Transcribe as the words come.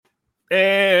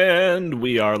And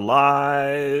we are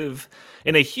live.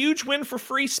 In a huge win for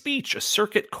free speech, a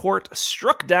circuit court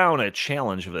struck down a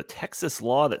challenge of a Texas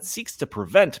law that seeks to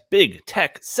prevent big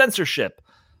tech censorship.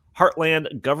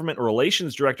 Heartland Government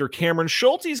Relations Director Cameron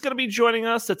Schulte is going to be joining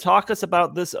us to talk to us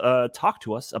about this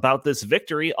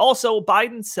victory. Also,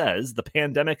 Biden says the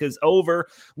pandemic is over.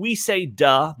 We say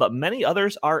duh, but many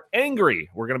others are angry.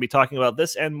 We're going to be talking about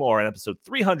this and more in episode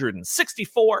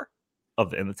 364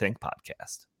 of the In the Tank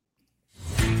podcast.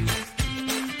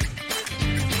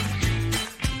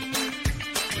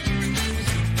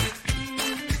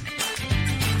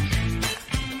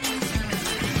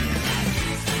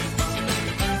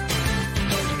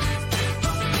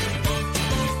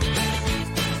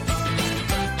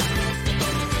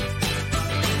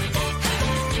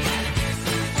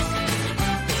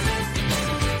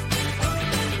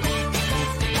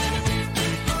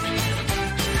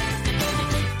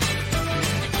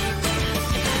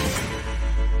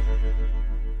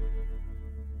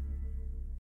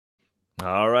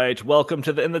 All right, welcome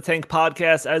to the In the Tank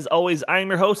podcast. As always, I'm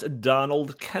your host,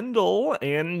 Donald Kendall,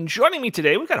 and joining me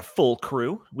today, we've got a full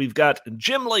crew. We've got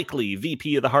Jim Lakely,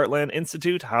 VP of the Heartland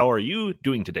Institute. How are you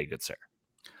doing today, good sir?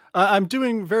 I'm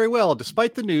doing very well,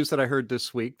 despite the news that I heard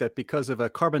this week that because of a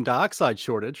carbon dioxide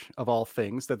shortage, of all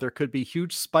things, that there could be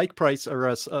huge spike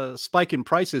in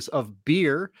prices of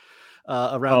beer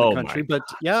around the country. But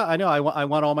yeah, I know. I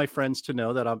want all my friends to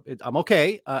know that I'm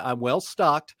okay. I'm well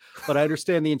stocked, but I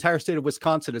understand the entire state of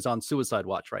Wisconsin is on suicide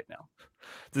watch right now.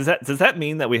 Does that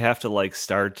mean that we have to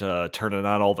start turning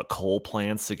on all the coal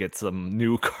plants to get some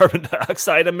new carbon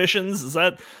dioxide emissions?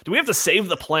 Do we have to save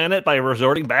the planet by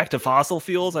resorting back to fossil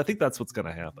fuels? I think that's what's going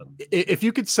to happen. If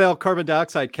you could sell carbon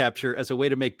dioxide capture as a way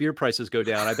to make beer prices go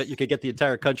down, I bet you could get the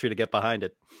entire country to get behind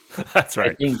it. That's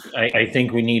right. I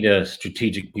think we need a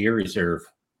strategic beer reserve.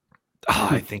 Oh,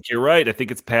 I think you're right. I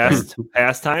think it's past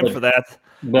time for that.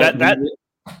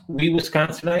 We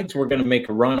Wisconsinites, we're going to make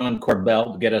a run on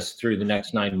Korbel to get us through the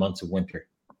next 9 months of winter.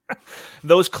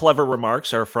 Those clever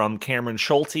remarks are from Cameron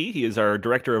Schulte. He is our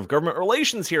Director of Government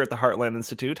Relations here at the Heartland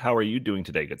Institute. How are you doing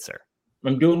today, good sir?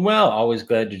 I'm doing well. Always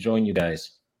glad to join you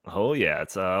guys. Oh, yeah.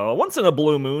 It's once in a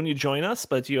blue moon you join us,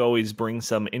 but you always bring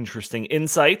some interesting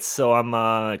insights. So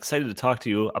I'm excited to talk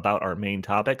to you about our main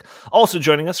topic. Also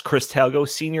joining us, Chris Talgo,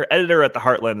 Senior Editor at the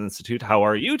Heartland Institute. How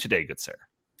are you today, good sir?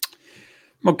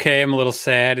 Okay, I'm a little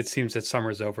sad. It seems that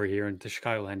summer's over here in the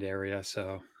Chicagoland area,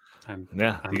 so I'm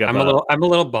a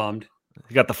little bummed.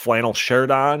 You got the flannel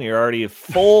shirt on. You're already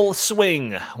full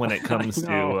swing when it comes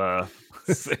to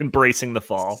embracing the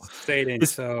fall.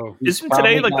 Isn't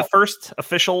today the first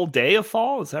official day of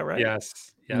fall? Is that right?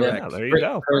 Yes. Yeah, there you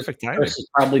go. Perfect timing. Chris is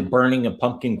probably burning a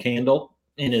pumpkin candle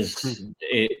in his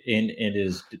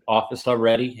office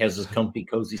already. Has his comfy,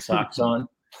 cozy socks on.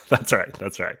 That's right.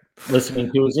 Listening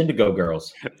to his Indigo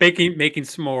Girls. Making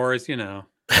s'mores,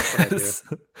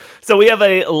 So we have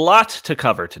a lot to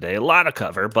cover today,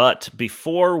 but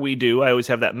before we do, I always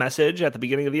have that message at the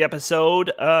beginning of the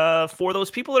episode for those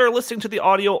people that are listening to the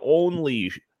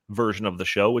audio-only version of the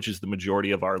show, which is the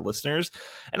majority of our listeners.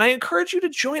 And I encourage you to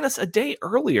join us a day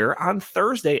earlier on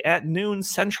Thursday at noon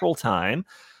Central Time.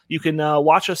 You can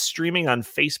watch us streaming on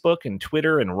Facebook and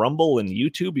Twitter and Rumble and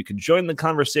YouTube. You can join the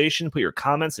conversation, put your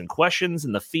comments and questions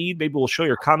in the feed. Maybe we'll show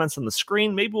your comments on the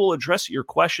screen. Maybe we'll address your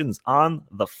questions on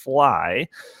the fly.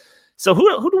 So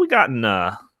who do we got in?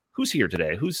 Who's here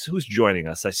today? Who's joining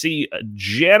us? I see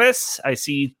Janice. I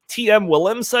see TM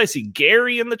Willemsa. I see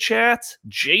Gary in the chat.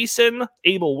 Jason,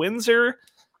 Abel Windsor,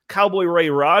 Cowboy Ray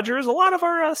Rogers, a lot of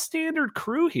our standard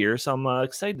crew here. So I'm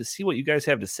excited to see what you guys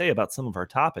have to say about some of our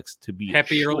topics. To be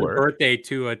happy early birthday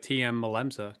to TM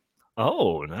Willemsa.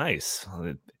 Oh, nice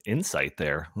insight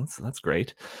there. That's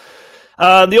great.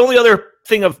 The only other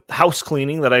thing of house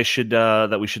cleaning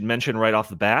that we should mention right off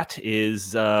the bat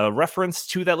is reference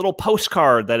to that little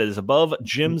postcard that is above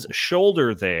Jim's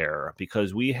shoulder there,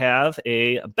 because we have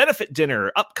a benefit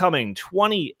dinner upcoming,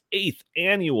 28th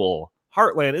annual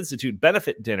Heartland Institute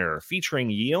benefit dinner featuring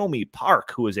Yeomi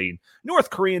Park, who is a North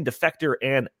Korean defector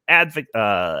and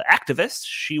activist.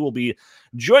 She will be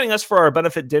joining us for our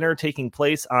benefit dinner taking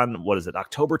place on,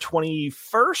 October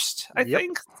 21st, I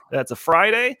think. That's a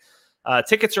Friday.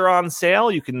 Tickets are on sale.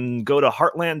 You can go to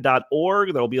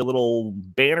heartland.org. There'll be a little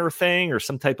banner thing or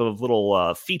some type of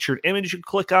little featured image you can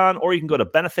click on, or you can go to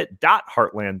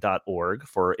benefit.heartland.org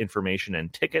for information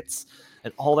and tickets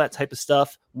and all that type of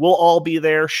stuff. We'll all be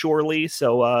there surely.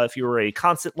 So if you're a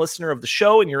constant listener of the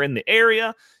show and you're in the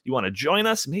area, you want to join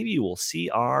us, maybe you will see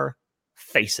our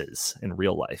faces in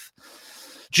real life.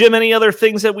 Jim, any other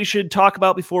things that we should talk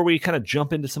about before we kind of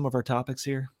jump into some of our topics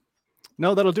here?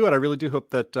 No, that'll do it. I really do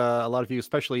hope that a lot of you,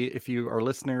 especially if you're a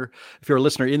listener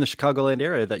in the Chicagoland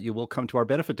area, that you will come to our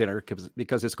benefit dinner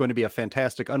because it's going to be a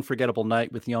fantastic, unforgettable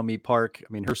night with Yeonmi Park.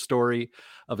 I mean, her story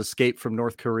of escape from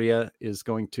North Korea is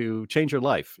going to change your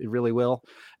life. It really will.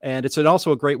 And it's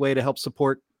also a great way to help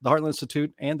support the Heartland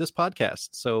Institute and this podcast.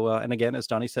 So, and again, as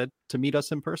Donnie said, to meet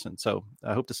us in person. So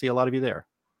I hope to see a lot of you there.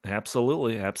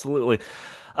 Absolutely.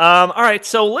 All right,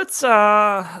 so let's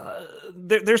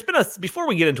there's been before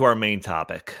we get into our main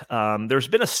topic, there's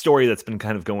been a story that's been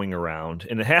kind of going around,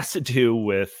 and it has to do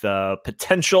with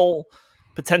potential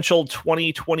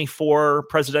 2024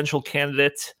 presidential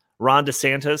candidate Ron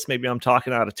DeSantis. Maybe I'm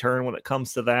talking out of turn when it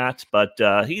comes to that, but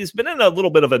he's been in a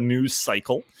little bit of a news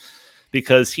cycle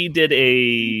because he did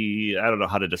I don't know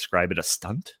how to describe it, a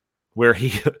stunt where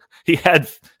he had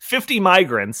 50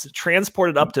 migrants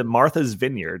transported up to Martha's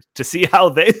Vineyard to see how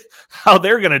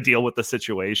they're going to deal with the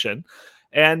situation.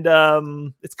 And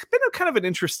it's been a kind of an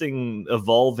interesting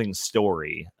evolving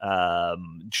story.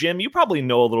 Jim, you probably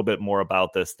know a little bit more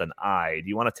about this than I. Do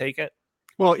you want to take it?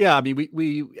 Well, yeah, I mean,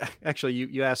 we actually,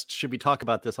 you asked, should we talk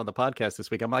about this on the podcast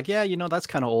this week? I'm like, yeah, that's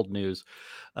kind of old news.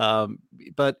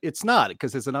 But it's not,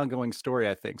 because it's an ongoing story,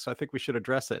 I think. So I think we should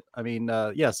address it. I mean,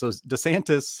 so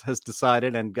DeSantis has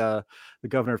decided, and the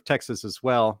governor of Texas as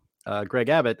well, Greg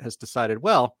Abbott, has decided,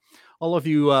 well, all of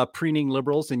you preening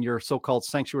liberals in your so-called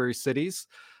sanctuary cities,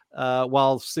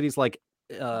 while cities like,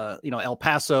 El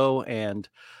Paso and,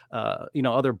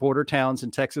 other border towns in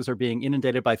Texas are being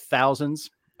inundated by thousands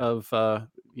of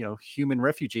human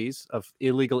refugees, of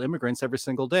illegal immigrants every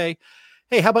single day.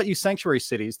 Hey, how about you sanctuary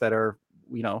cities that are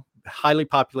highly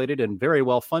populated and very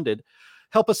well funded?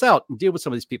 Help us out and deal with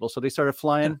some of these people. So they started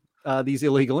flying these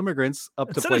illegal immigrants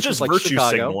up to places like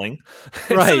Chicago. Signaling.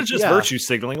 Instead of just virtue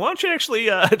signaling, why don't you actually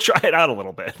try it out a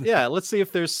little bit? Yeah, let's see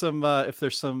if there's some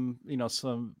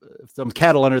some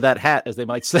cattle under that hat, as they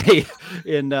might say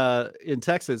in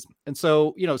Texas. And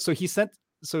so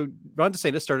So Ron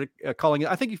DeSantis started calling it,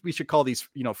 I think we should call these,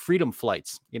 freedom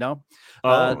flights,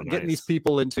 getting these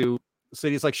people into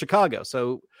cities like Chicago.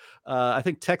 So I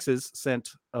think Texas sent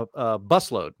a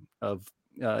busload of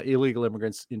illegal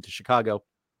immigrants into Chicago.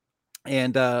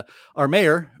 And our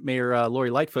mayor Lori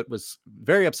Lightfoot, was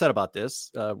very upset about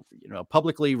this,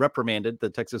 publicly reprimanded the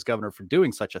Texas governor for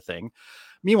doing such a thing.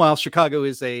 Meanwhile, Chicago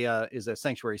is a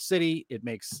sanctuary city. It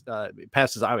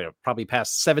passes, probably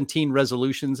passed 17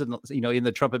 resolutions in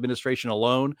the Trump administration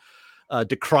alone,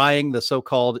 decrying the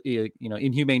so-called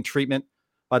inhumane treatment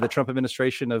by the Trump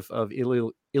administration of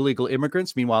illegal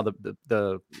immigrants. Meanwhile,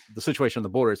 the situation on the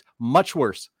border is much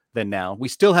worse than now. We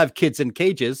still have kids in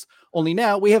cages, only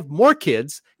now we have more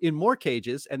kids in more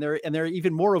cages, and they're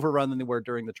even more overrun than they were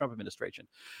during the Trump administration.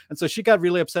 And so she got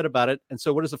really upset about it. And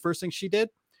so what is the first thing she did?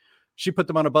 She put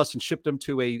them on a bus and shipped them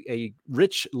to a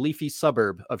rich, leafy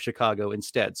suburb of Chicago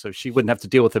instead, so she wouldn't have to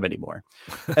deal with them anymore.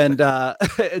 And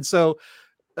and so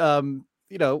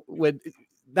when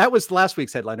that was last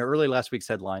week's headline, or early last week's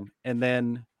headline, and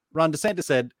then Ron DeSantis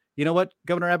said, "You know what,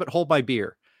 Governor Abbott, hold my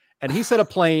beer," and he sent a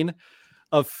plane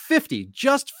of 50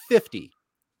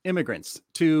 immigrants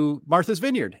to Martha's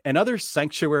Vineyard, another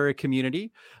sanctuary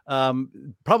community,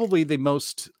 probably the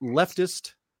most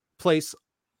leftist place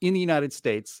in the United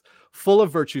States, full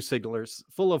of virtue signalers,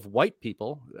 full of white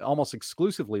people, almost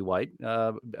exclusively white.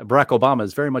 Barack Obama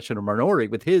is very much in a minority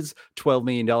with his $12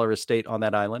 million estate on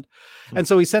that island. And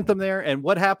so he sent them there. And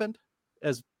what happened,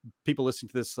 as people listening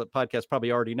to this podcast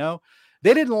probably already know,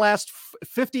 they didn't last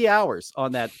 50 hours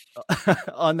on that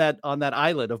on that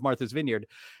island of Martha's Vineyard.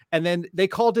 And then they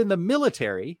called in the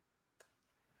military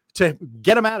to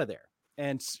get them out of there.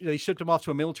 And they shipped them off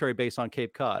to a military base on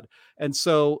Cape Cod. And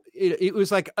so it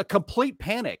was like a complete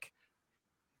panic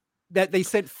that they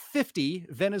sent 50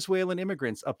 Venezuelan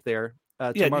immigrants up there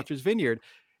to Martha's Vineyard.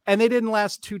 And they didn't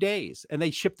last 2 days, and they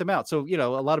shipped them out. So, a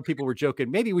lot of people were joking,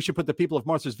 maybe we should put the people of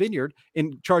Martha's Vineyard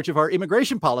in charge of our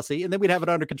immigration policy, and then we'd have it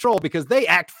under control, because they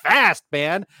act fast,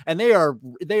 man. And they are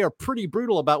pretty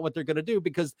brutal about what they're going to do,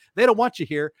 because they don't want you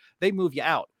here. They move you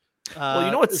out.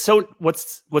 Well,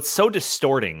 what's so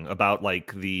distorting about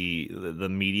like the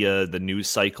media, the news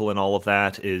cycle and all of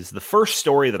that is the first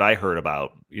story that I heard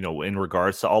about, in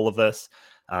regards to all of this,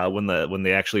 when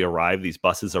they actually arrived, these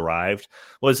buses arrived,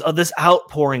 was this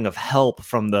outpouring of help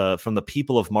from the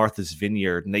people of Martha's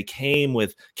Vineyard, and they came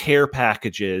with care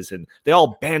packages, and they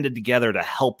all banded together to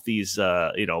help these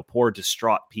poor,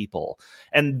 distraught people.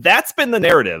 And that's been the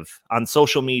narrative on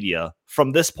social media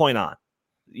from this point on.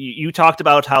 You talked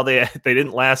about how they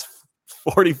didn't last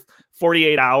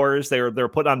 48 hours. They're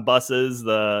put on buses.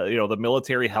 The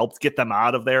military helped get them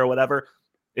out of there or whatever.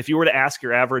 if you were to ask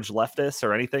your average leftist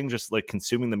or anything, just like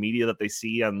consuming the media that they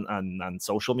see on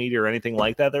social media or anything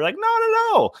like that, they're like,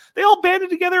 no, they all banded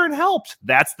together and helped.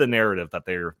 That's the narrative that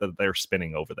they're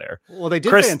spinning over there. Well, they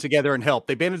did band together and help.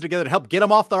 They banded together to help get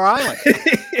them off their island.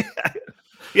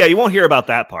 Yeah, you won't hear about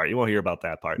that part.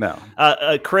 No.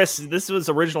 Chris, this was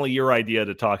originally your idea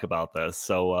to talk about this,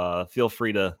 so feel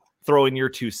free to throw in your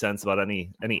 2 cents about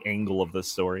any angle of this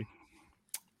story.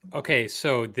 Okay,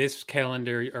 so this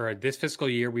fiscal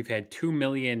year, we've had 2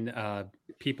 million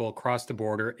people cross the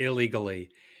border illegally.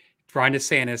 Ron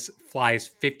DeSantis flies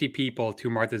 50 people to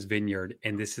Martha's Vineyard,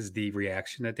 and this is the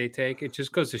reaction that they take. It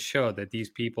just goes to show that these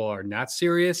people are not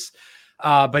serious.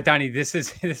 But Donnie, this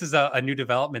is a new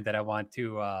development that I want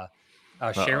to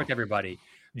share with everybody.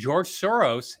 George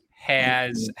Soros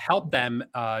has helped them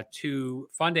to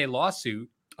fund a lawsuit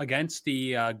against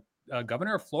the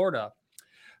governor of Florida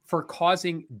for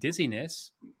causing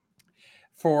dizziness,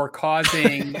 for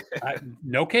causing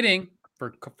no kidding,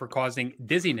 for causing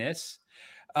dizziness,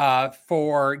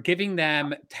 for giving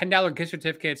them $10 gift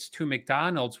certificates to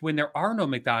McDonald's when there are no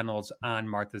McDonald's on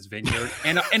Martha's Vineyard,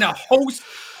 and a host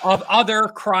of other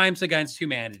crimes against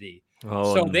humanity.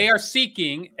 So they are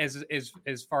seeking, as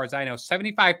far as I know,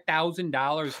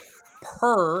 $75,000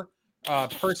 per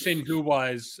person who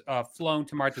was flown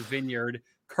to Martha's Vineyard,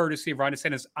 courtesy of Ron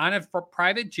DeSantis, on a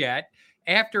private jet,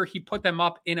 after he put them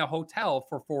up in a hotel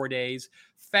for 4 days,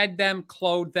 fed them,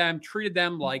 clothed them, treated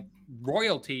them like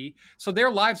royalty. So their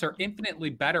lives are infinitely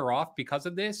better off because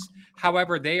of this.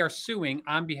 However, they are suing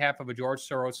on behalf of a George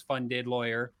Soros funded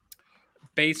lawyer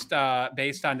based on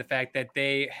the fact that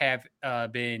they have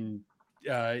been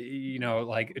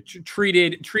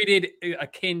treated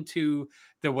akin to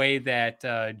the way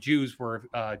that Jews were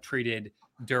treated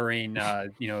during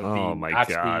oh my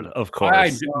Nazi. God, of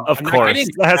course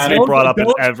that has to be brought up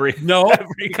in every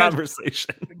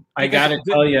conversation. I gotta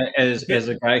tell you, as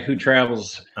a guy who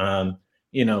travels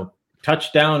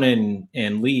touchdown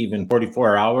and leave in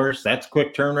 44 hours, that's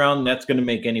quick turnaround. That's going to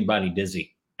make anybody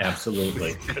dizzy.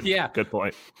 Absolutely. Yeah, good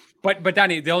point. But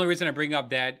Donnie, the only reason I bring up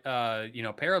that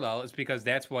parallel is because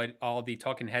that's what all the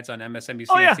talking heads on MSNBC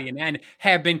and CNN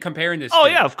have been comparing this to.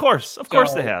 Yeah, of course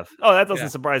they have. That doesn't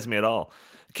surprise me at all.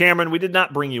 Cameron, we did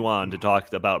not bring you on to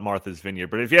talk about Martha's Vineyard,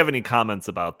 but if you have any comments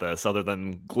about this other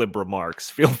than glib remarks,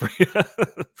 feel free.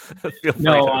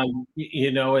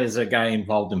 As a guy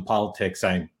involved in politics,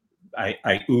 I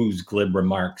ooze glib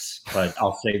remarks, but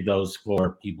I'll save those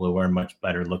for people who are much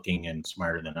better looking and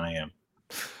smarter than I am.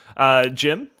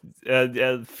 Jim,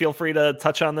 feel free to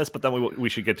touch on this, but then we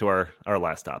should get to our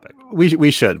last topic.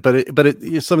 We should, but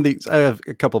some of these, I have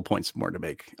a couple of points more to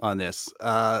make on this.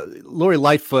 Lori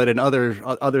Lightfoot and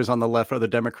others on the left, other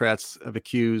Democrats, have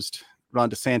accused Ron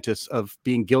DeSantis of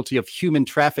being guilty of human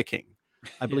trafficking.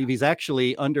 I believe he's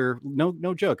actually under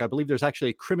no joke. I believe there's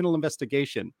actually a criminal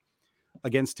investigation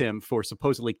against him for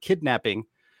supposedly kidnapping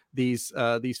these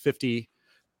 50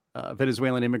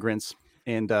 Venezuelan immigrants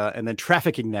and then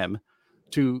trafficking them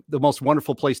to the most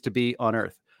wonderful place to be on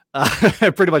earth,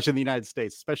 pretty much in the United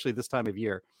States, especially this time of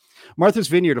year. Martha's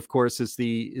Vineyard, of course, is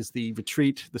the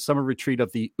retreat, the summer retreat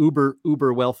of the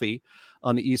uber wealthy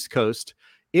on the East Coast.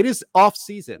 It is off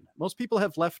season. Most people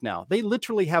have left now. They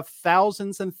literally have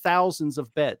thousands and thousands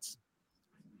of beds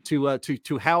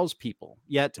to house people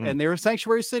yet. And they're a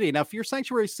sanctuary city. Now, if you're a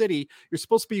sanctuary city, you're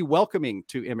supposed to be welcoming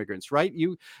to immigrants, right?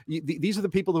 These are the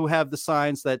people who have the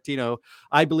signs that,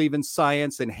 I believe in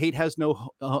science and hate has no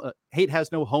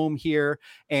home here.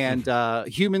 And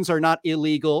humans are not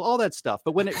illegal, all that stuff.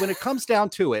 But when it comes down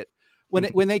to it,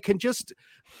 when they can just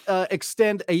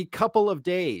extend a couple of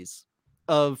days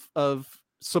of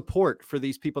support for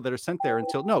these people that are sent there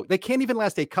they can't even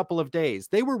last a couple of days.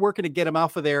 They were working to get them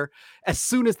off of there as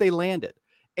soon as they landed.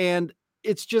 And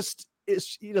it's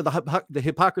the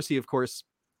hypocrisy, of course,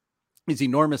 is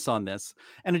enormous on this.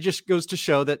 And it just goes to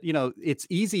show that, it's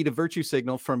easy to virtue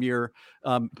signal from your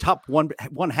top one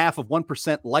half of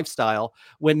 1% lifestyle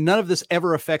when none of this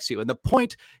ever affects you. And the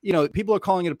point, people are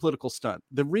calling it a political stunt.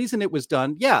 The reason it was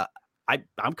done,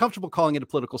 I'm comfortable calling it a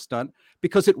political stunt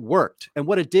because it worked. And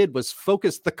what it did was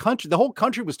focus the country. The whole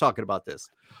country was talking about this.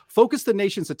 Focus the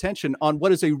nation's attention on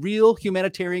what is a real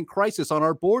humanitarian crisis on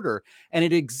our border. And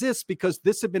it exists because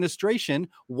this administration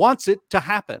wants it to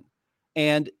happen.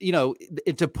 And,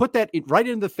 to put that right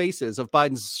in the faces of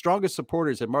Biden's strongest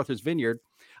supporters at Martha's Vineyard,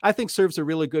 I think serves a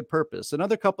really good purpose.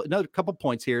 Another couple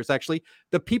points here is actually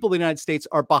the people of the United States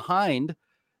are behind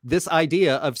this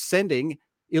idea of sending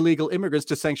illegal immigrants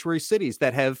to sanctuary cities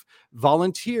that have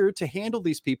volunteered to handle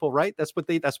these people, right? That's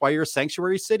why you're a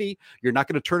sanctuary city. You're not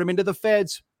going to turn them into the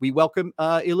feds. We welcome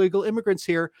illegal immigrants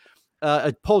here.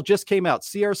 a poll just came out.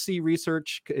 CRC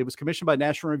research. It was commissioned by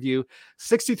National Review.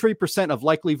 63% of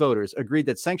likely voters agreed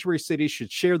that sanctuary cities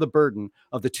should share the burden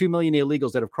of the 2 million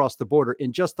illegals that have crossed the border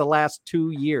in just the last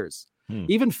 2 years.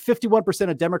 Even 51%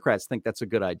 of Democrats think that's a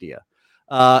good idea.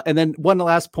 And then one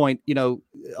last point, a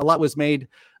lot was made.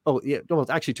 Oh, yeah. Well,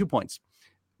 actually 2 points.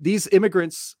 These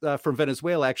immigrants from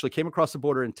Venezuela actually came across the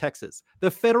border in Texas. The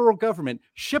federal government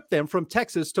shipped them from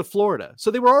Texas to Florida.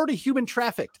 So they were already human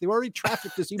trafficked. They were already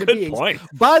trafficked as human beings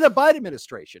by the Biden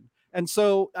administration. And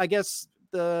so I guess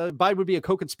Biden would be a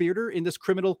co-conspirator in this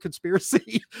criminal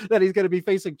conspiracy that he's going to be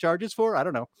facing charges for. I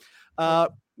don't know.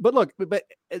 But look,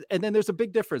 and then there's a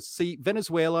big difference. See,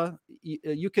 Venezuela,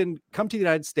 you can come to the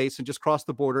United States and just cross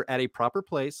the border at a proper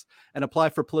place and apply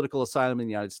for political asylum in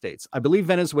the United States. I believe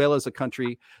Venezuela is a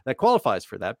country that qualifies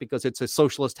for that because it's a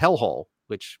socialist hellhole,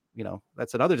 which,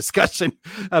 that's another discussion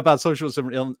about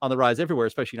socialism on the rise everywhere,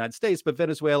 especially the United States. But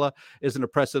Venezuela is an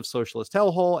oppressive socialist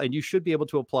hellhole, and you should be able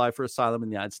to apply for asylum in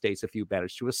the United States if you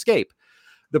manage to escape.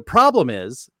 The problem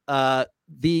is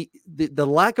the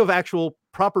lack of actual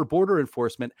proper border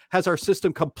enforcement has our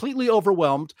system completely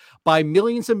overwhelmed by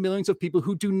millions and millions of people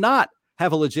who do not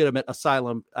have a legitimate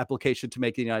asylum application to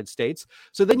make in the United States.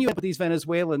 So then you have these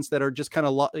Venezuelans that are just kind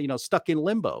of stuck in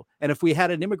limbo. And if we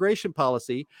had an immigration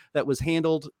policy that was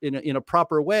handled in a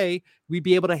proper way, we'd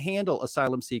be able to handle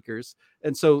asylum seekers.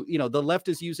 And so, the left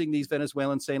is using these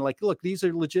Venezuelans saying like, look, these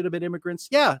are legitimate immigrants.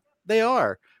 Yeah, they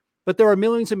are. But there are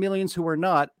millions and millions who are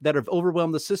not, that have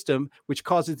overwhelmed the system, which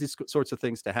causes these sorts of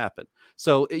things to happen.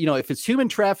 So, if it's human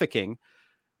trafficking,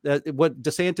 what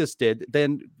DeSantis did,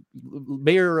 then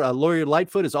Mayor Lori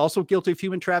Lightfoot is also guilty of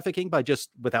human trafficking by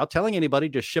just, without telling anybody,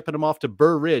 just shipping them off to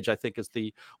Burr Ridge, I think is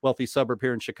the wealthy suburb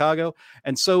here in Chicago.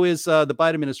 And so is the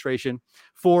Biden administration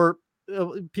for,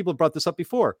 people brought this up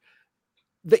before.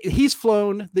 He's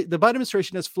flown, the Biden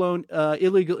administration has flown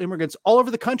illegal immigrants all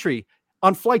over the country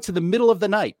on flights in the middle of the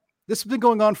night. This has been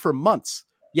going on for months,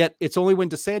 yet it's only when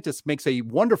DeSantis makes a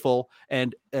wonderful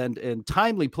and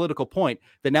timely political point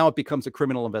that now it becomes a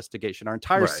criminal investigation. Our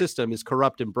entire system is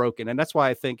corrupt and broken. And that's why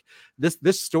I think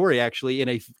this story actually, in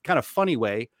a kind of funny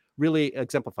way, really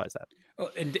exemplifies that. Oh,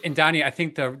 and Donnie, I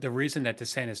think the reason that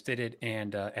DeSantis did it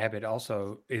and Abbott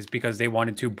also is because they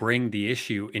wanted to bring the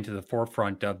issue into the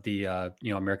forefront of the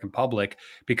American public,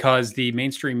 because the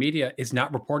mainstream media is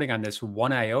not reporting on this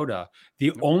one iota.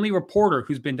 The only reporter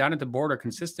who's been down at the border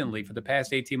consistently for the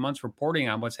past 18 months reporting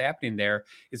on what's happening there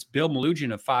is Bill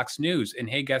Melugin of Fox News. And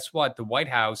hey, guess what? The White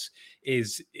House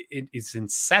is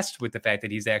incensed with the fact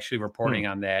that he's actually reporting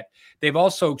on that. They've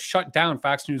also shut down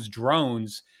Fox News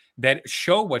drones that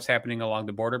show what's happening along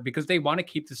the border because they want to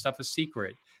keep this stuff a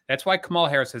secret. That's why Kamala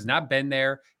Harris has not been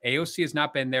there. AOC has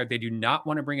not been there. They do not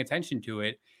want to bring attention to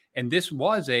it. And this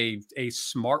was a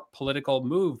smart political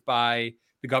move by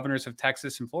the governors of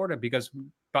Texas and Florida, because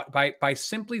by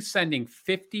simply sending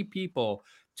 50 people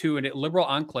to a liberal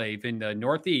enclave in the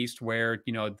Northeast where,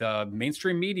 the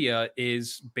mainstream media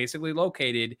is basically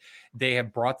located, they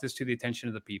have brought this to the attention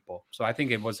of the people. So I think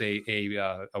it was a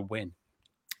win.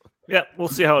 Yeah, we'll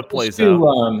see how it plays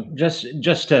out.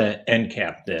 Just to end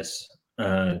cap this,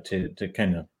 to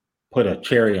kind of put a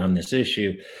cherry on this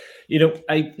issue,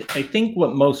 I think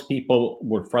what most people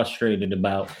were frustrated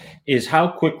about is how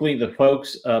quickly the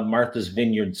folks of Martha's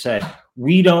Vineyard said,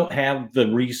 we don't have the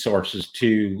resources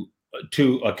to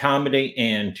accommodate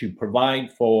and to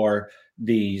provide for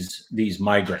these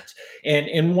migrants. And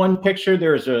in one picture,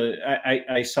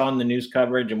 I saw in the news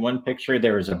coverage, in one picture,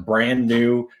 there was a brand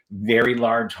new, very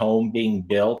large home being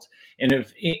built. And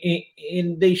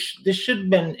this should have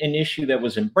been an issue that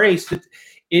was embraced.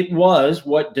 It was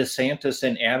what DeSantis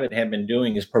and Abbott have been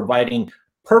doing, is providing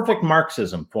perfect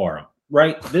Marxism for them,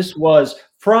 right? This was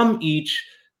from each,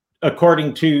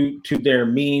 according to their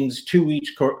means, from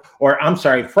each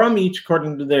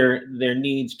according to their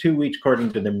needs, to each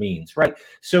according to their means, right?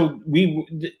 So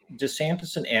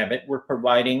DeSantis and Abbott were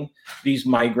providing these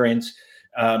migrants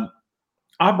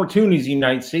opportunities in the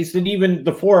United States that even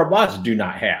the four of us do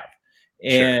not have.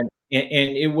 And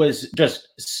it was just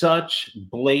such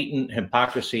blatant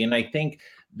hypocrisy. And I think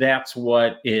that's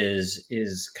what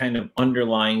is kind of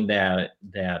underlying that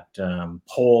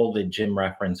poll that Jim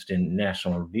referenced in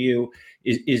National Review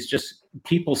is just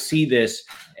people see this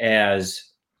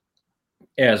as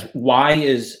why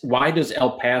does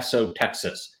El Paso,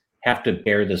 Texas have to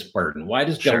bear this burden? Why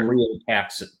does Del Rio,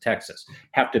 Texas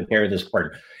have to bear this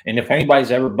burden? And if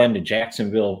anybody's ever been to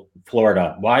Jacksonville,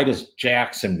 Florida, why does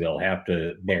Jacksonville have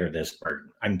to bear this burden?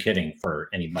 I'm kidding for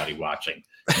anybody watching.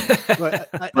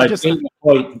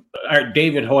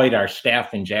 David Hoyt, our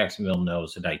staff in Jacksonville,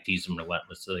 knows that I tease him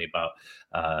relentlessly about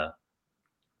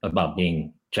about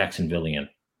being Jacksonvillian.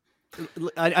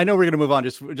 I know we're going to move on.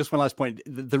 Just one last point.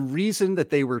 The reason that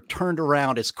they were turned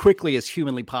around as quickly as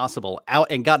humanly possible out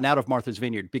and gotten out of Martha's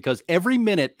Vineyard, because every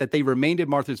minute that they remained in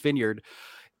Martha's Vineyard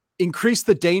increased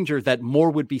the danger that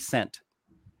more would be sent.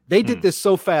 They did this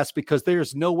so fast because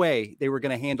there's no way they were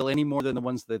going to handle any more than the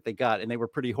ones that they got. And they were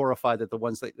pretty horrified that the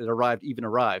ones that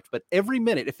arrived. But every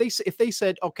minute, if they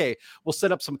said, okay, we'll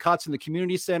set up some cots in the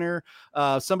community center,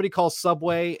 somebody calls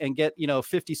Subway and get,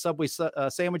 50 Subway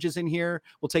sandwiches in here,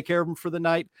 we'll take care of them for the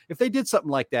night. If they did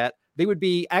something like that, they would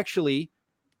be actually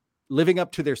living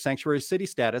up to their sanctuary city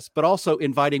status, but also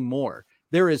inviting more.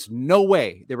 There is no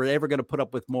way they were ever going to put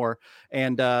up with more.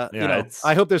 And,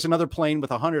 I hope there's another plane with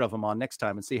 100 of them on next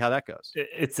time and see how that goes.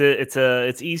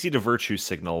 It's easy to virtue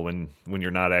signal when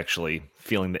you're not actually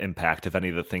feeling the impact of any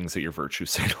of the things that you're virtue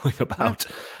signaling about.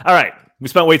 All right. We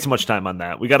spent way too much time on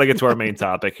that. We got to get to our main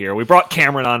topic here. We brought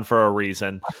Cameron on for a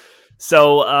reason.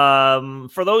 So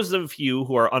for those of you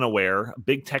who are unaware,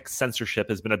 big tech censorship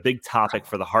has been a big topic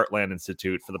for the Heartland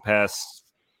Institute for the past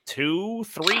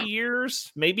 2-3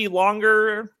 years, maybe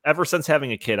longer. Ever since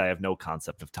having a kid, I have no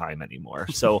concept of time anymore.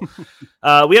 So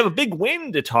we have a big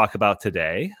win to talk about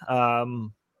today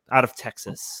out of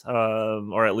Texas,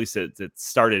 or at least it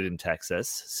started in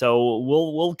Texas. So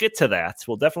we'll get to that.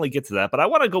 We'll definitely get to that. But I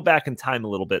want to go back in time a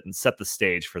little bit and set the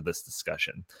stage for this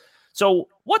discussion. So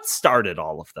what started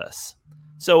all of this?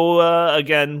 So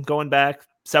again, going back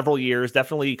several years,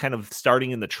 definitely kind of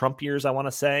starting in the Trump years, I want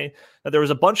to say, that there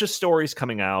was a bunch of stories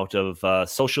coming out of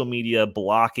social media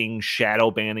blocking,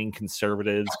 shadow banning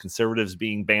conservatives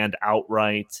being banned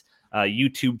outright,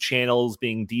 YouTube channels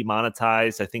being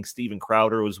demonetized. I think Steven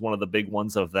Crowder was one of the big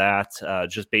ones of that,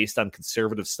 just based on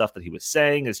conservative stuff that he was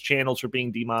saying. His channels were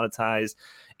being demonetized.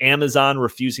 Amazon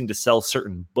refusing to sell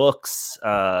certain books,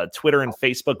 Twitter and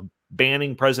Facebook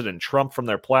banning President Trump from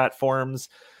their platforms.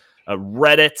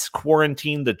 Reddit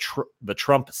quarantined the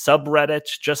Trump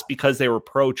subreddit just because they were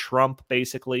pro-Trump,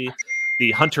 basically.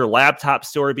 The Hunter laptop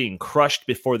store being crushed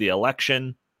before the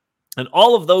election. And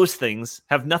all of those things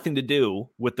have nothing to do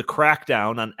with the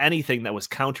crackdown on anything that was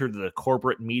counter to the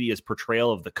corporate media's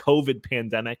portrayal of the COVID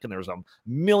pandemic. And there's a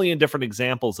million different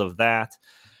examples of that.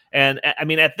 And I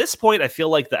mean, at this point, I feel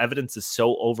like the evidence is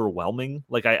so overwhelming.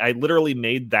 Like I literally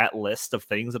made that list of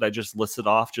things that I just listed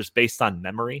off just based on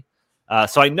memory.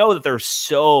 So I know that there's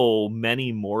so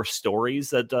many more stories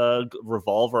that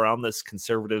revolve around this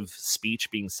conservative speech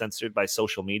being censored by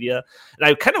social media. And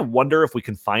I kind of wonder if we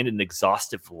can find an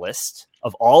exhaustive list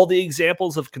of all the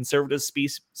examples of conservative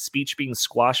speech being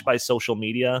squashed by social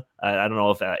media. I don't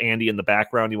know if Andy in the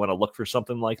background, you want to look for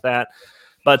something like that.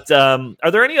 But are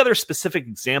there any other specific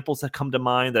examples that come to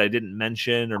mind that I didn't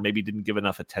mention or maybe didn't give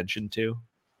enough attention to?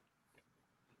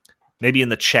 Maybe in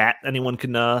the chat, anyone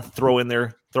can throw in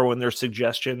their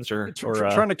suggestions or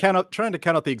trying to count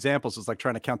out the examples is like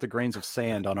trying to count the grains of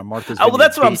sand on a Martha's Vineyard. Oh, well,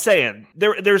 that's what beach. I'm saying.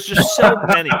 There's just so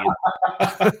many.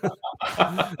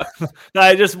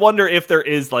 I just wonder if there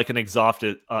is like an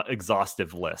exhaustive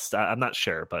list. I'm not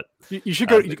sure, but you should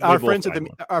go. Our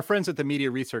friends at the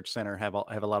Media Research Center have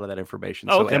a lot of that information.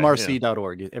 So okay,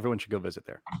 mrc.org. Everyone should go visit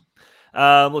there.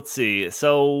 Let's see.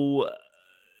 So.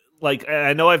 Like,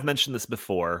 I know I've mentioned this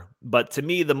before, but to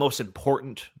me, the most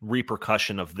important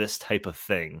repercussion of this type of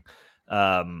thing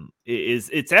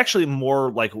is it's actually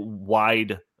more like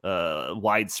widespread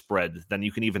than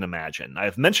you can even imagine.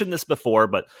 I've mentioned this before,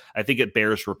 but I think it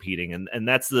bears repeating. And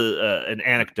that's an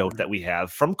anecdote that we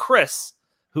have from Chris,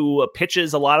 who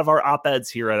pitches a lot of our op-eds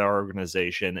here at our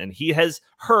organization. And he has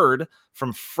heard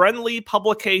from friendly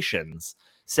publications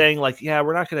saying like, yeah,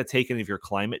 we're not going to take any of your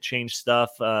climate change stuff.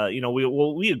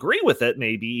 We agree with it,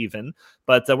 maybe even,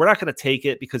 but we're not going to take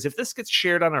it because if this gets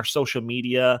shared on our social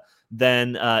media,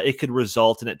 then it could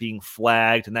result in it being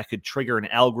flagged, and that could trigger an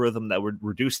algorithm that would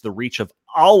reduce the reach of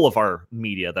all of our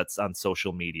media that's on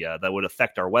social media, that would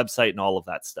affect our website and all of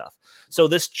that stuff. So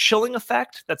this chilling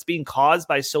effect that's being caused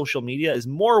by social media is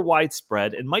more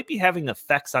widespread and might be having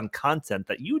effects on content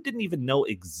that you didn't even know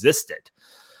existed.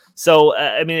 So,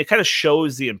 I mean, it kind of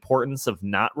shows the importance of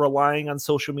not relying on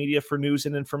social media for news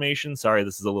and information. Sorry,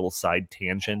 this is a little side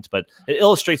tangent, but it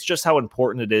illustrates just how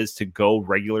important it is to go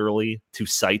regularly to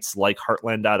sites like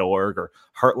heartland.org or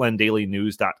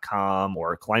heartlanddailynews.com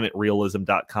or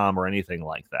climaterealism.com or anything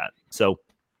like that. So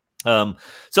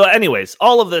anyways,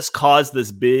 all of this caused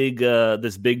this big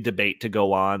debate to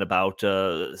go on about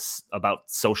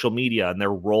social media and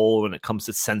their role when it comes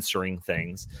to censoring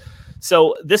things.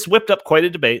 So this whipped up quite a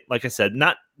debate, like I said,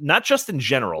 not just in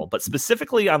general, but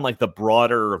specifically on like the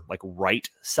broader like right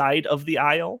side of the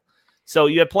aisle. So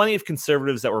you had plenty of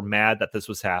conservatives that were mad that this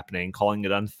was happening, calling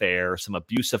it unfair, some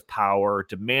abuse of power,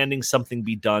 demanding something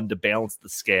be done to balance the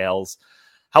scales.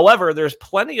 However, there's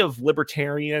plenty of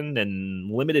libertarian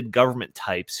and limited government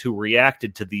types who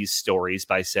reacted to these stories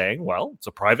by saying, well, it's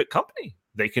a private company.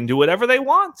 They can do whatever they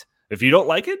want. If you don't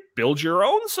like it, build your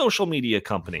own social media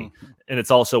company. And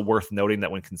it's also worth noting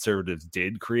that when conservatives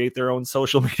did create their own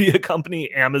social media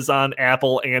company, Amazon,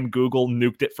 Apple, and Google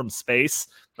nuked it from space.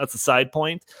 That's a side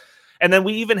point. And then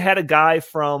we even had a guy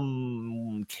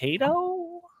from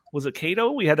Cato. Was it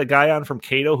Cato? We had a guy on from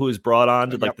Cato who was brought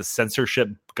on to like the censorship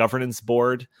governance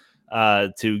board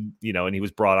and he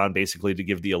was brought on basically to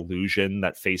give the illusion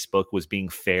that Facebook was being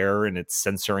fair in its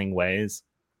censoring ways.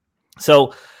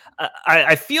 So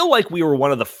I feel like we were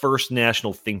one of the first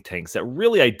national think tanks that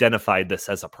really identified this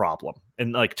as a problem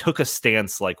and like took a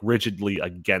stance like rigidly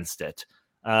against it.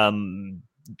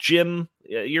 Jim,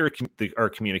 you're our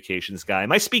communications guy.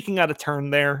 Am I speaking out of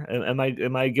turn there? Am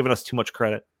I giving us too much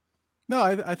credit? No,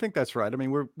 I think that's right. I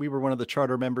mean, we were one of the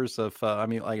charter members of,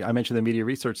 like I mentioned the Media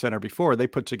Research Center before. They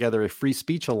put together a free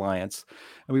speech alliance,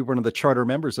 and we were one of the charter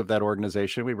members of that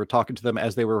organization. We were talking to them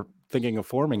as they were thinking of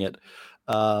forming it.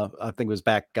 I think it was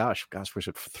back, was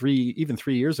it 3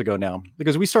 years ago now?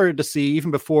 Because we started to see,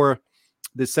 even before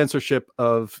the censorship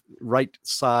of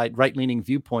right-leaning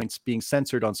viewpoints being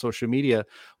censored on social media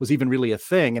was even really a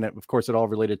thing. And of course, it all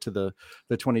related to the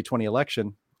 2020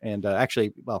 election. And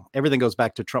actually, everything goes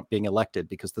back to Trump being elected,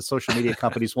 because the social media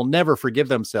companies will never forgive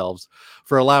themselves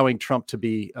for allowing Trump to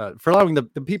be, for allowing the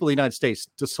people of the United States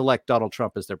to select Donald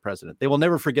Trump as their president. They will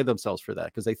never forgive themselves for that,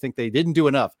 because they think they didn't do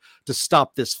enough to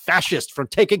stop this fascist from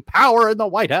taking power in the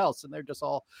White House. And they're just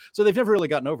so they've never really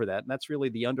gotten over that. And that's really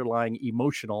the underlying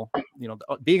emotional,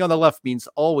 being on the left means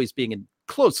always being in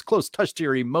close touch to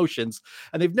your emotions.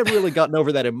 And they've never really gotten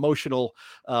over that emotional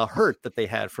hurt that they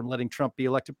had from letting Trump be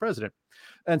elected president.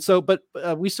 And so, but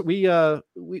we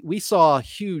saw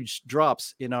huge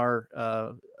drops in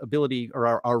our ability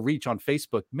or our reach on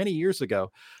Facebook many years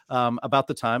ago, about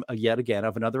the time yet again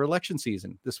of another election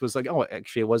season. This was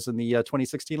actually it was in the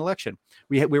 2016 election.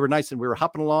 We were nice and we were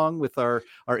hopping along with our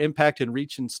impact and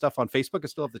reach and stuff on Facebook. I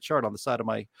still have the chart on the side of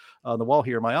on the wall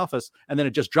here in my office, and then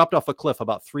it just dropped off a cliff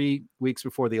about 3 weeks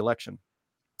before the election.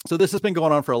 So this has been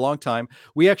going on for a long time.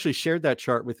 We actually shared that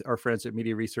chart with our friends at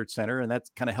Media Research Center, and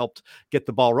that's kind of helped get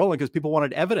the ball rolling, because people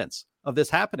wanted evidence of this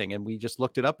happening. And we just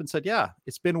looked it up and said, yeah,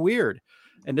 it's been weird.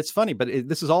 And it's funny, but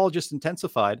this is all just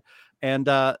intensified. And,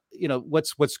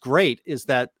 what's great is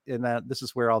that, this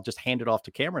is where I'll just hand it off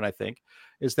to Cameron, I think,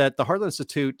 is that the Heartland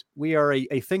Institute, we are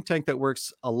a think tank that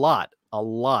works a lot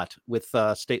with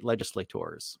state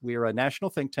legislators. We are a national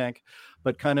think tank,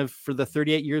 but kind of for the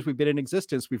 38 years we've been in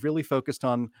existence, we've really focused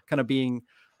on kind of being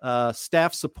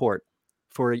staff support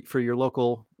for your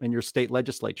local and your state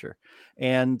legislature.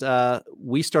 And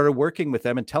we started working with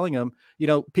them and telling them,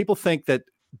 people think that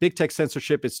big tech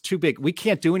censorship is too big. We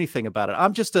can't do anything about it.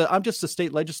 I'm just a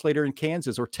state legislator in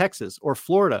Kansas or Texas or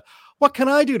Florida. What can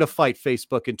I do to fight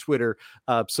Facebook and Twitter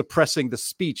suppressing the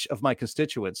speech of my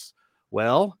constituents?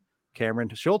 Well, Cameron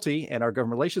Schulte and our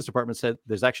government relations department said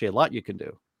there's actually a lot you can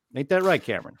do. Ain't that right,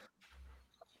 Cameron?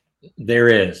 There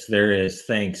is.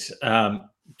 Thanks.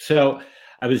 So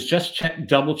I was just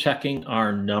double checking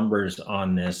our numbers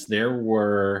on this. There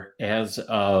were, as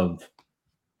of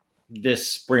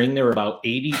this spring, there were about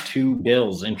 82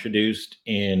 bills introduced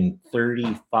in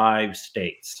 35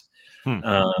 states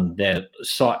that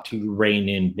sought to rein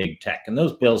in big tech. And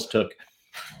those bills took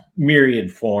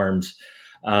myriad forms.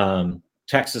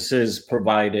 Texas has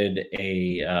provided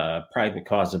a private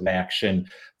cause of action.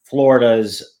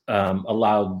 Florida's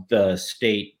allowed the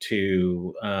state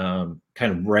to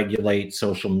kind of regulate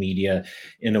social media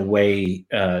in a way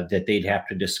that they'd have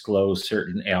to disclose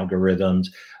certain algorithms.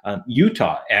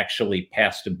 Utah actually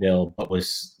passed a bill, but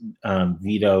was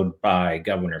vetoed by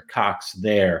Governor Cox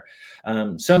there.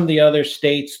 Some of the other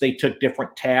states, they took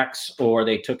different tacks, or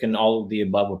they took an all of the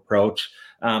above approach.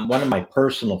 One of my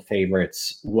personal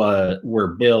favorites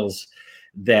were bills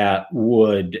that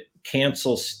would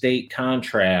cancel state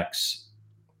contracts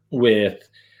with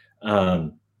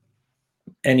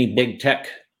any big tech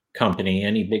company,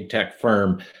 any big tech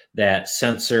firm that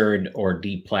censored or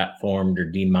deplatformed or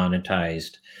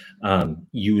demonetized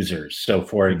users. So,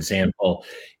 for example,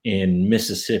 in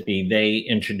Mississippi, they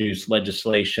introduced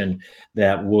legislation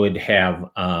that would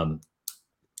have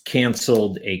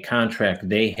canceled a contract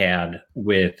they had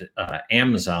with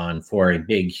Amazon for a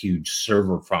big, huge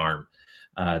server farm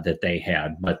that they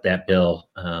had. But that bill,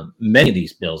 many of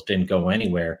these bills didn't go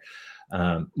anywhere.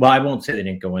 Well, I won't say they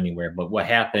didn't go anywhere, but what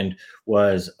happened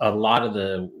was a lot of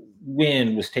the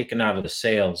wind was taken out of the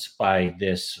sails by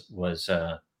this was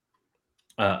a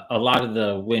lot of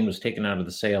the wind was taken out of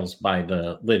the sails by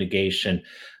the litigation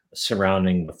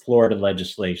surrounding the Florida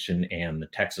legislation and the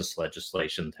Texas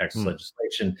legislation. The Texas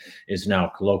legislation is now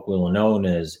colloquially known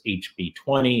as HB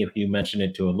 20. If you mention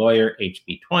it to a lawyer,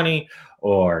 HB 20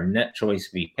 or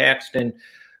NetChoice v. Paxton,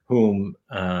 whom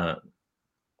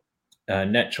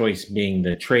NetChoice being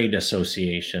the trade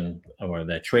association or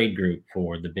the trade group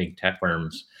for the big tech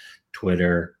firms,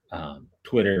 Twitter,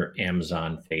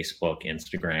 Amazon, Facebook,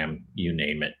 Instagram, you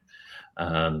name it.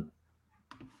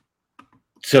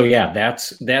 So yeah,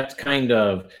 that's kind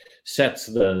of sets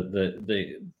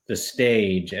the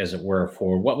stage, as it were,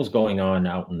 for what was going on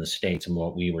out in the States and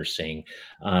what we were seeing.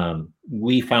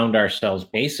 We found ourselves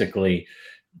basically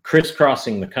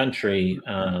crisscrossing the country,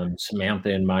 Samantha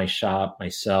in my shop,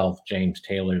 myself, James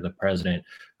Taylor, the president,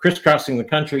 crisscrossing the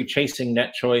country, chasing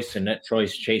NetChoice and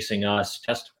NetChoice chasing us,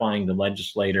 testifying to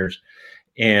legislators.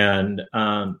 And,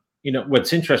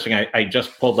 what's interesting, I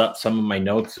just pulled up some of my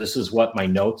notes. This is what my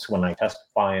notes when I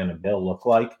testify on a bill look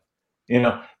like.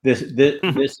 This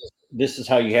is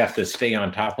how you have to stay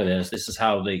on top of this. This is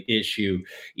how the issue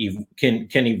can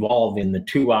evolve in the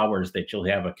 2 hours that you'll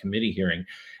have a committee hearing.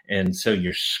 And so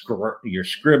you're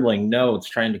scribbling notes,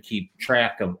 trying to keep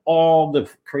track of all the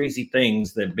crazy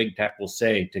things that big tech will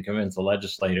say to convince a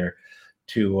legislator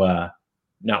to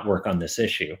not work on this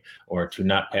issue or to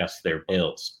not pass their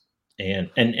bills. And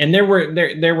there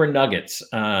were nuggets.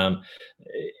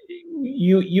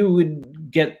 You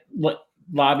would get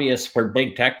lobbyists for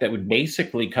big tech that would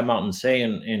basically come out and say,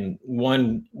 and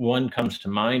one comes to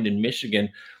mind in Michigan,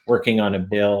 working on a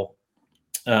bill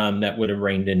that would have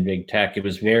reined in big tech. It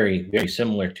was very, very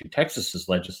similar to Texas's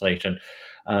legislation.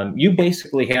 You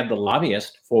basically had the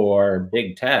lobbyist for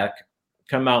big tech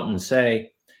come out and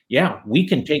say, yeah, we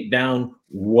can take down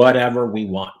whatever we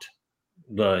want.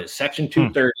 The Section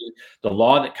 230, the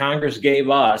law that Congress gave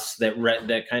us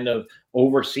that kind of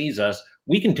oversees us,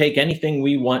 we can take anything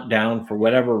we want down for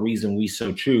whatever reason we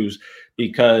so choose,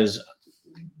 because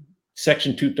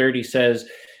Section 230 says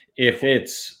if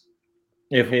it's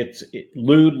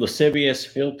lewd, lascivious,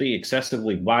 filthy,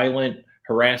 excessively violent,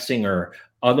 harassing, or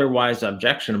otherwise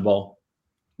objectionable,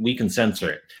 we can censor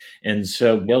it. And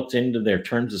so built into their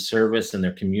terms of service and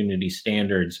their community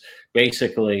standards,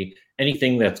 basically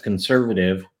anything that's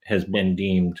conservative has been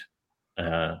deemed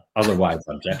otherwise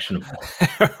objectionable.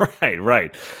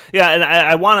 Right. Yeah, and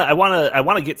I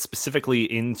want to get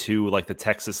specifically into like the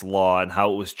Texas law and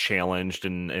how it was challenged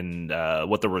and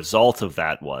what the result of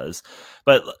that was.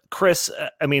 But Chris,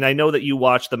 I mean, I know that you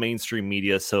watch the mainstream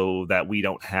media so that we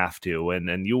don't have to,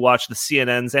 and you watch the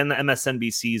CNNs and the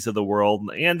MSNBCs of the world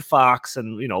and Fox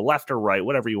and left or right,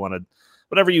 whatever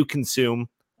you consume.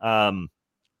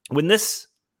 When this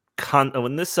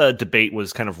debate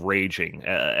was kind of raging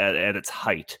at its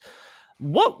height,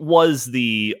 what was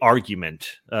the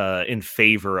argument in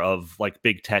favor of like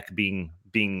big tech being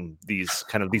these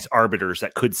arbiters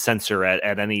that could censor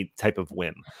at any type of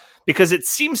whim? Because it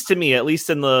seems to me, at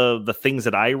least in the things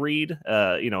that I read,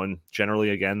 and generally,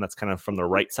 again, that's kind of from the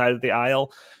right side of the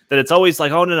aisle, that it's always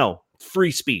like, oh, no,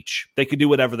 free speech. They could do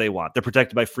whatever they want. They're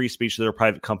protected by free speech. They're a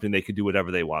private company. They could do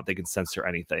whatever they want. They can censor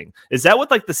anything. Is that what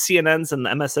like the CNNs and the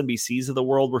MSNBCs of the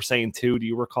world were saying too? Do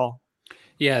you recall?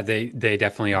 Yeah, they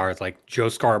definitely are. Like Joe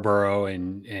Scarborough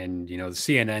and the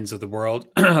CNNs of the world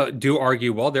do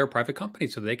argue, well, they're a private company,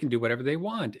 so they can do whatever they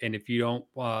want. And if you don't,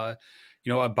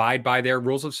 abide by their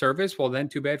rules of service, well, then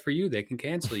too bad for you. They can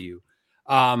cancel you.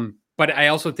 But I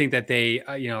also think that they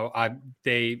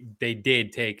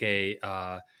did take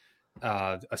a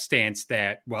stance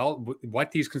that, well,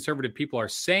 what these conservative people are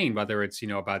saying, whether it's,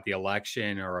 about the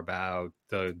election or about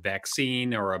the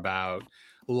vaccine or about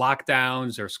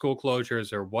lockdowns or school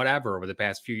closures or whatever over the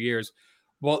past few years,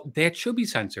 well, that should be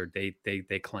censored.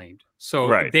 They claimed. So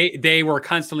right. They were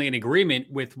constantly in agreement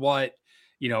with what,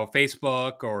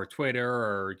 Facebook or Twitter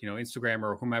or, Instagram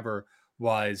or whomever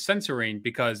was censoring,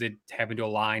 because it happened to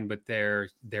align with their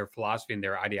philosophy and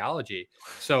their ideology.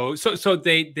 So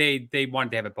they wanted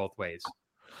to have it both ways.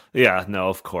 Yeah, no,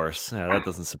 of course. Yeah, that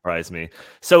doesn't surprise me.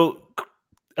 So,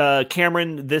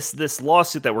 Cameron, this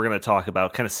lawsuit that we're going to talk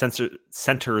about kind of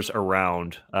centers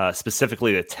around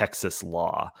specifically the Texas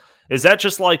law. Is that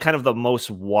just like kind of the most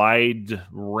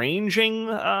wide-ranging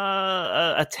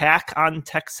attack on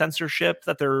tech censorship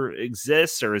that there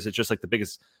exists, or is it just like the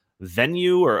biggest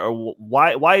venue, or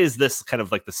why is this kind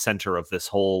of like the center of this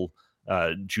whole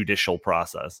judicial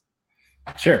process?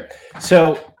 Sure.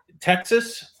 So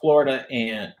Texas, Florida,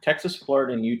 and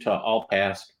Utah all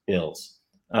passed bills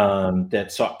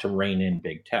that sought to rein in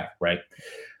big tech, right?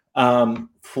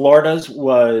 Florida's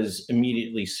was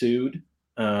immediately sued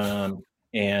and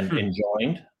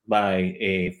enjoined by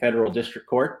a federal district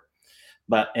court,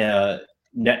 but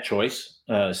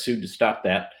NetChoice sued to stop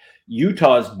that.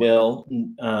 Utah's bill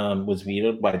was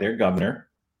vetoed by their governor,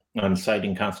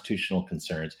 citing constitutional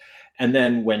concerns. And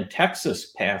then when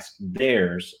Texas passed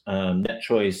theirs,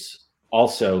 NetChoice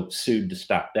also sued to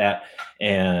stop that.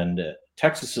 And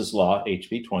Texas's law,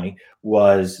 HB 20,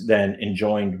 was then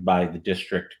enjoined by the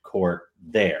district court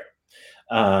there.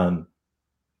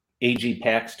 AG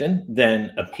Paxton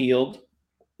then appealed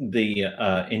the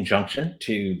injunction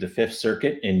to the Fifth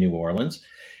Circuit in New Orleans.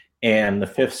 And the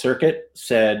Fifth Circuit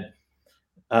said,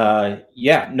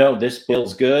 this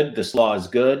bill's good, this law is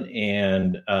good,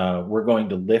 and we're going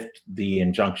to lift the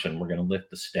injunction. We're going to lift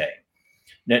the stay.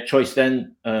 NetChoice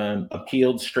then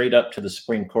appealed straight up to the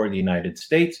Supreme Court of the United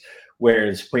States, where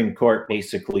the Supreme Court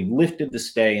basically lifted the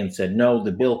stay and said, no,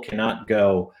 the bill cannot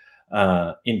go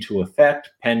into effect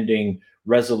pending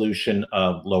resolution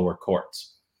of lower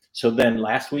courts. So then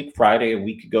last week, Friday, a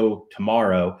week ago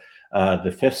tomorrow,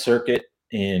 the Fifth Circuit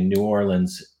in New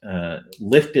Orleans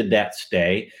lifted that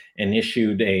stay and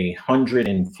issued a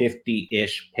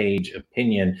 150-ish page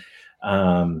opinion,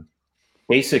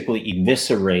 basically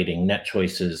eviscerating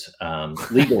NetChoice's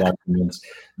legal arguments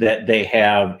that they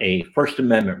have a First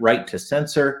Amendment right to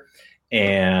censor.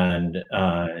 And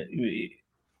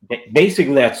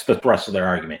basically that's the thrust of their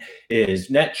argument, is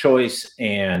NetChoice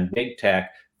and Big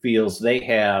Tech feels they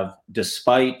have,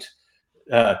 despite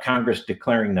Congress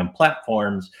declaring them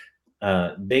platforms,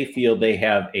 they feel they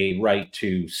have a right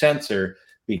to censor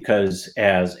because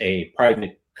as a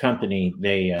private company,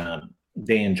 they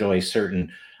enjoy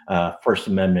certain First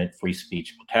Amendment free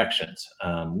speech protections.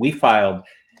 We filed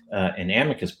an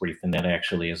amicus brief in that,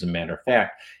 actually, as a matter of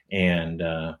fact, and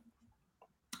the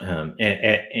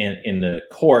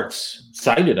courts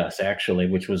cited us, actually,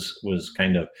 which was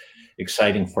kind of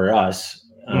exciting for us.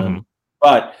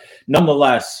 But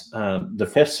nonetheless, the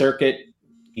Fifth Circuit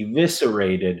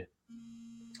eviscerated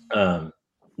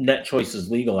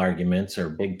NetChoice's legal arguments, or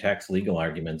Big Tech's legal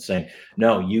arguments, saying,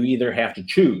 no, you either have to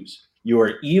choose. You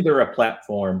are either a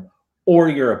platform or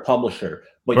you're a publisher,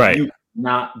 but you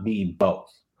cannot be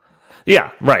both.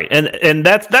 Yeah, right. And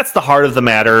that's the heart of the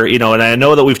matter, and I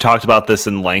know that we've talked about this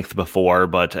in length before,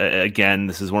 but again,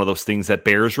 this is one of those things that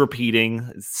bears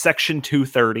repeating. Section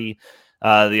 230,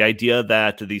 the idea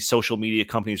that these social media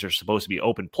companies are supposed to be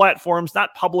open platforms,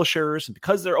 not publishers. And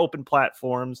because they're open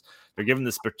platforms, they're given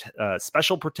this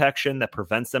special protection that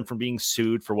prevents them from being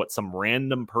sued for what some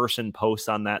random person posts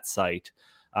on that site,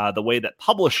 the way that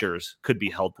publishers could be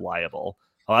held liable.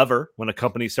 However, when a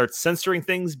company starts censoring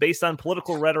things based on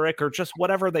political rhetoric or just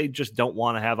whatever they just don't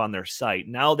want to have on their site,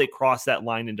 now they cross that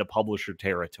line into publisher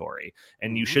territory.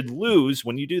 And you should lose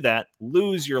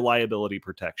your liability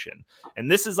protection.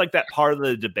 And this is like that part of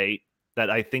the debate that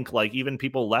I think like even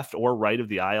people left or right of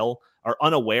the aisle are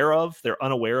unaware of. They're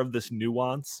unaware of this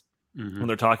nuance when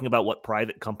they're talking about what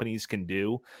private companies can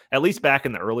do, at least back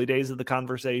in the early days of the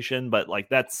conversation. But like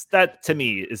that to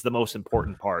me is the most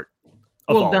important part.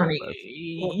 Well, Donnie,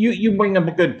 you bring up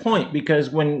a good point,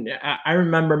 because when I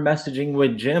remember messaging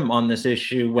with Jim on this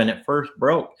issue when it first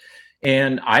broke,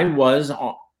 and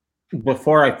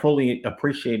before I fully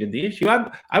appreciated the issue,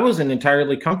 I wasn't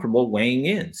entirely comfortable weighing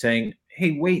in, saying,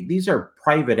 hey, wait, these are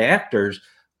private actors.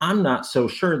 I'm not so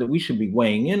sure that we should be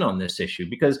weighing in on this issue,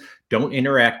 because don't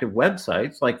interactive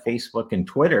websites like Facebook and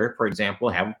Twitter, for example,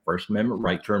 have a First Amendment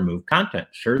right to remove content?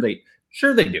 Sure they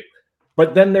do.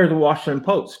 But then they're the Washington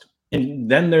Post.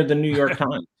 And then they're the New York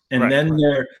Times, and then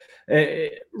they're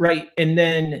and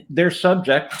then they're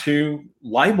subject to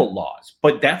libel laws.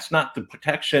 But that's not the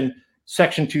protection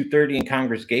Section 230 in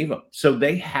Congress gave them. So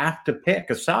they have to pick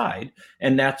a side,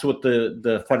 and that's what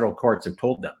the federal courts have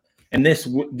told them. And this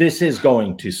is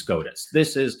going to SCOTUS.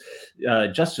 This is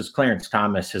Justice Clarence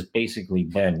Thomas has basically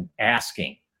been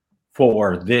asking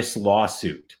for this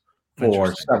lawsuit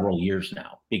for several years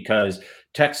now, because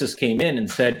Texas came in and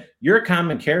said, you're a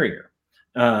common carrier.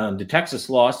 The Texas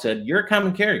law said, you're a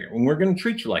common carrier, and we're going to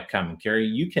treat you like a common carrier.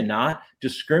 You cannot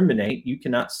discriminate. You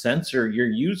cannot censor your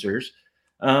users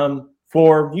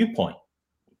for viewpoint,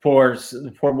 for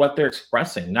what they're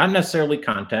expressing, not necessarily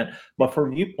content, but for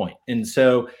viewpoint. And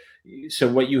so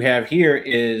what you have here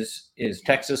is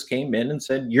Texas came in and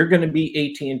said, you're going to be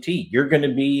AT&T. You're going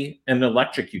to be an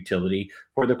electric utility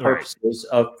for the purposes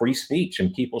of free speech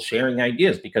and people sharing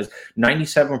ideas, because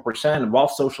 97% of all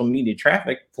social media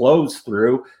traffic flows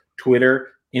through Twitter,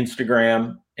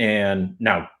 Instagram, and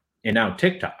now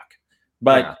TikTok.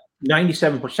 But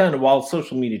 97% of all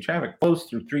social media traffic flows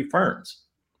through three firms: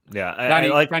 Yeah,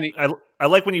 Ronnie, I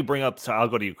like when you bring up. So I'll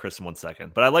go to you, Chris, in 1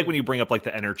 second. But I like when you bring up like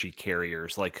the energy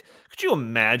carriers. Like, could you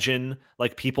imagine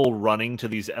like people running to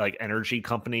these like energy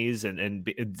companies and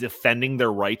defending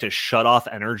their right to shut off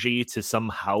energy to some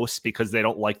house because they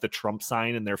don't like the Trump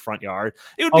sign in their front yard?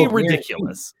 It would be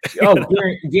ridiculous.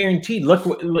 Guaranteed. Look,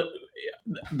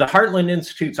 the Heartland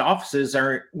Institute's offices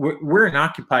we're in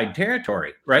occupied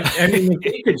territory, right? I mean,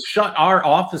 if they could shut our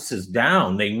offices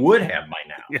down, they would have by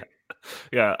now.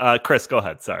 Yeah. Chris, go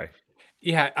ahead. Sorry.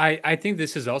 Yeah, I think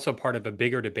this is also part of a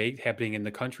bigger debate happening in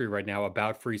the country right now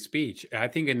about free speech. I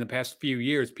think in the past few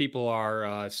years, people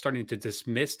are starting to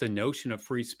dismiss the notion of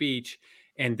free speech.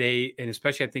 And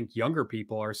especially I think younger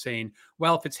people are saying,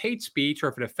 well, if it's hate speech or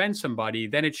if it offends somebody,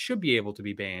 then it should be able to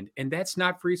be banned. And that's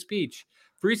not free speech.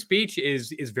 Free speech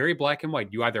is very black and white.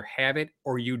 You either have it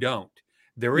or you don't.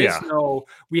 There is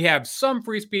we have some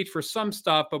free speech for some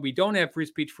stuff, but we don't have free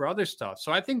speech for other stuff.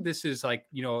 So I think this is like,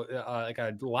 like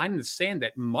a line in the sand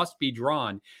that must be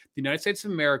drawn. The United States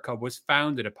of America was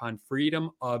founded upon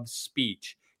freedom of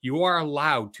speech. You are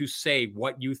allowed to say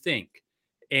what you think.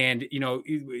 And,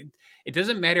 it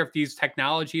doesn't matter if these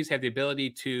technologies have the ability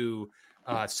to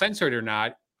censor it or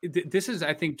not. This is,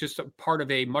 I think, just a part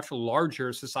of a much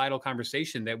larger societal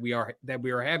conversation that we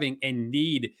are having and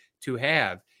need to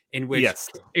have. In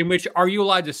which are you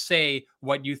allowed to say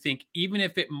what you think, even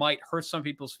if it might hurt some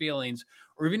people's feelings,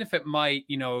 or even if it might,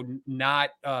 not,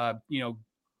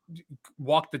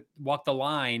 walk the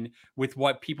line with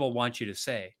what people want you to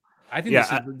say. I think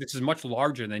this is much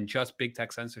larger than just big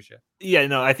tech censorship. Yeah,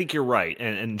 no, I think you're right,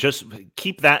 and just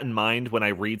keep that in mind when I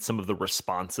read some of the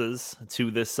responses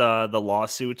to this the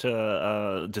lawsuit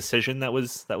decision that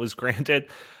was granted.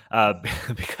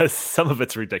 Because some of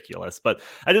it's ridiculous, but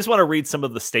I just want to read some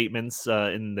of the statements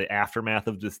in the aftermath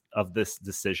of this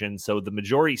decision. So the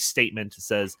majority statement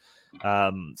says,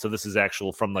 so this is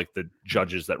actual from like the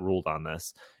judges that ruled on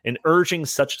this. In urging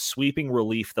such sweeping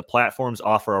relief, the platforms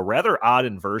offer a rather odd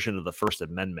inversion of the First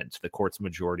Amendment, the court's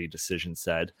majority decision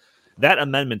said. That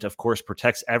amendment, of course,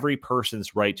 protects every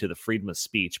person's right to the freedom of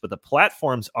speech, but the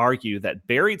platforms argue that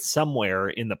buried somewhere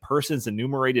in the person's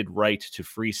enumerated right to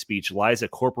free speech lies a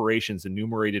corporation's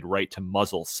enumerated right to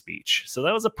muzzle speech. So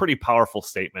that was a pretty powerful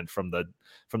statement from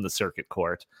the circuit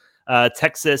court.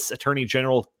 Texas Attorney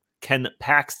General Ken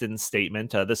Paxton's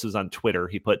statement, this was on Twitter.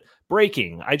 He put,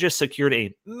 "Breaking, I just secured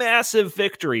a massive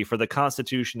victory for the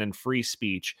Constitution and free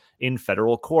speech in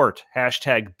federal court.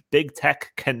 Hashtag big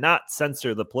tech cannot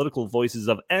censor the political voices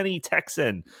of any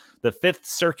Texan. The Fifth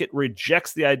Circuit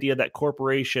rejects the idea that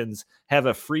corporations have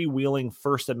a freewheeling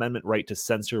First Amendment right to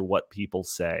censor what people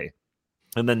say."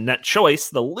 And then Net Choice,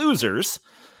 the losers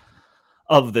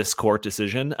of this court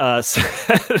decision,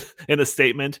 said in a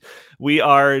statement, "We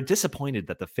are disappointed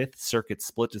that the Fifth Circuit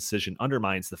split decision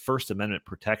undermines the First Amendment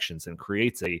protections and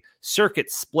creates a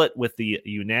circuit split with the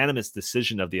unanimous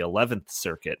decision of the 11th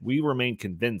Circuit. We remain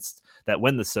convinced that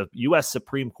when the U.S.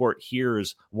 Supreme Court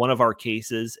hears one of our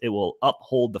cases, it will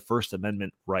uphold the First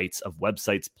Amendment rights of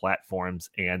websites, platforms,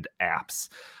 and apps."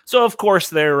 So, of course,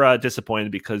 they're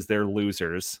disappointed because they're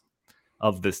losers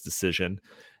of this decision.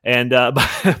 And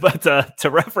but to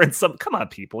reference some, come on,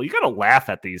 people, you got to laugh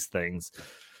at these things.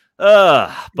 There's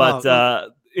been.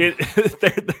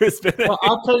 Well,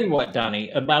 I'll tell you what, Donnie,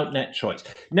 about Net Choice.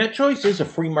 Net Choice is a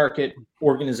free market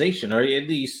organization, or at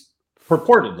least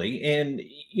purportedly, and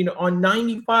on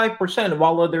 95% of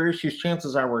all other issues,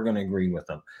 chances are we're going to agree with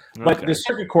them. But the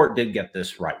circuit court did get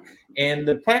this right, and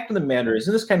the fact of the matter is,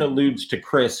 and this kind of alludes to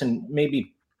Chris, and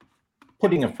maybe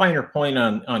putting a finer point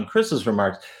on Chris's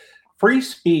remarks. Free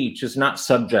speech is not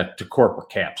subject to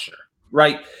corporate capture,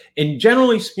 right? And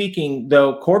generally speaking,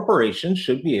 though, corporations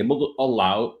should be able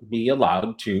to be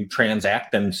allowed to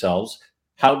transact themselves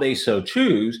how they so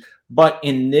choose. But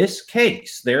in this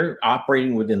case, they're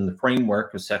operating within the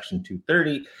framework of Section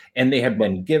 230, and they have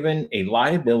been given a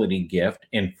liability gift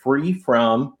and free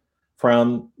from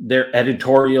their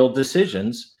editorial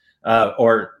decisions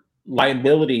or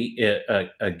liability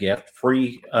a gift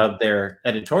free of their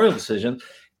editorial decisions.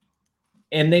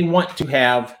 And they want to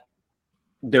have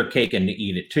their cake and to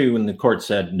eat it too. And the court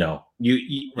said, no,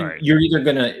 you're either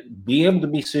going to be able to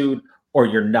be sued or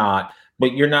you're not,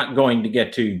 but you're not going to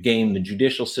get to game the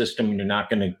judicial system. And you're not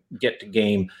going to get to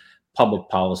game public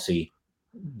policy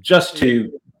just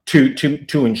to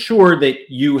ensure that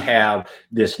you have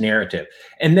this narrative.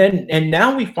 And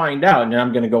now we find out, and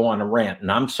I'm going to go on a rant, and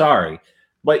I'm sorry,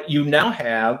 but you now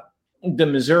have the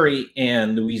Missouri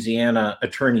and Louisiana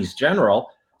attorneys general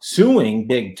suing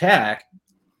big tech,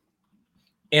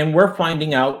 and we're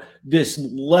finding out this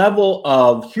level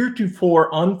of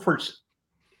heretofore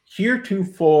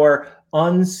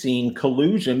unseen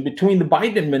collusion between the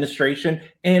Biden administration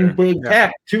and big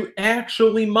tech to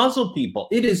actually muzzle people.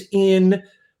 It is in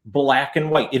black and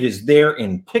white. It is there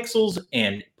in pixels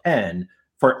and pen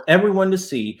for everyone to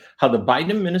see how the Biden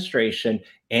administration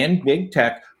and big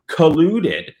tech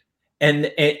colluded. And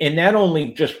that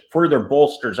only just further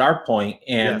bolsters our point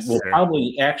and will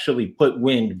probably actually put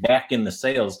wind back in the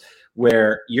sails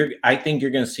where I think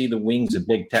you're going to see the wings of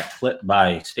big tech flip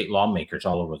by state lawmakers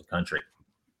all over the country.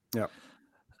 Yeah.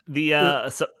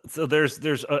 So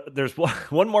there's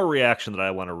one more reaction that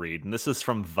I want to read, and this is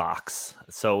from Vox.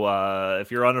 So if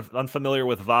you're unfamiliar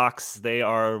with Vox, they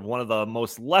are one of the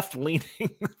most left-leaning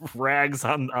rags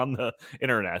on the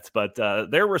internet. But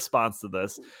their response to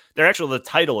this, the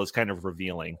title is kind of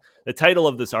revealing. The title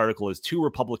of this article is "Two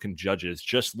Republican Judges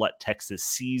Just Let Texas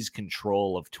Seize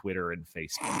Control of Twitter and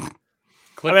Facebook."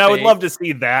 I would love to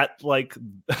see that, like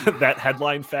that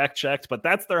headline fact checked, but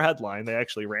that's their headline they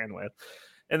actually ran with.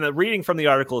 And the reading from the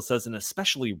article, it says an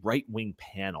especially right-wing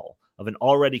panel of an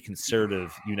already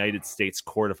conservative United States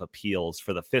Court of Appeals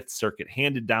for the Fifth Circuit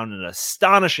handed down an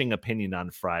astonishing opinion on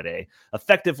Friday,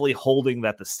 effectively holding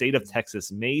that the state of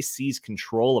Texas may seize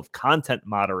control of content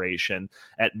moderation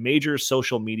at major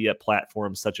social media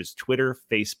platforms such as Twitter,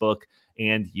 Facebook,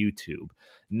 and YouTube.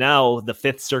 Now, the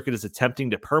Fifth Circuit is attempting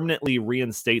to permanently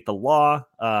reinstate the law.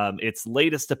 Its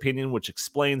latest opinion, which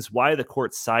explains why the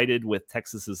court sided with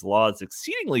Texas's law, is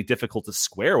exceedingly difficult to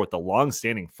square with the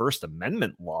longstanding First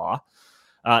Amendment law.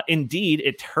 Indeed,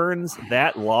 it turns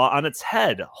that law on its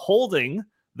head, holding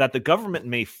that the government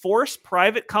may force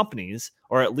private companies,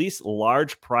 or at least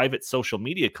large private social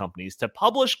media companies, to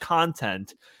publish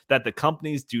content that the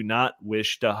companies do not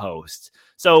wish to host.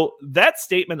 So that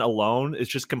statement alone is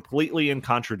just completely in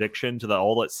contradiction to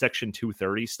all that Section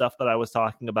 230 stuff that I was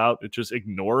talking about. It just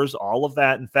ignores all of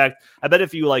that. In fact, I bet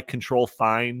if you control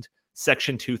find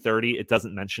Section 230, it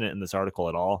doesn't mention it in this article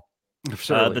at all.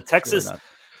 The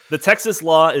Texas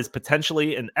law is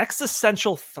potentially an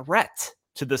existential threat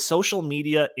to the social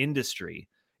media industry.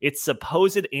 Its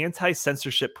supposed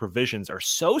anti-censorship provisions are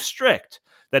so strict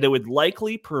that it would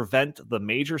likely prevent the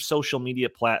major social media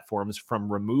platforms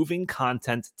from removing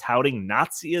content touting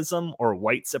Nazism or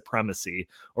white supremacy,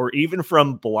 or even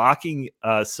from blocking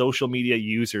social media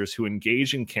users who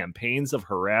engage in campaigns of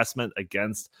harassment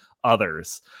against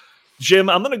others. Jim,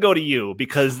 I'm going to go to you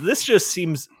because this just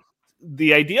seems...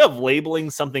 The idea of labeling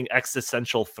something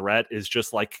existential threat is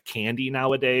just like candy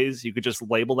nowadays. You could just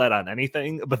label that on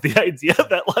anything. But the idea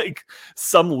that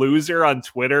some loser on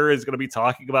Twitter is going to be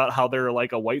talking about how they're a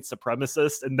white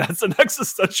supremacist and that's an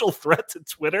existential threat to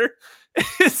Twitter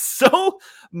is so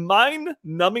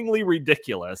mind-numbingly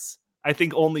ridiculous. I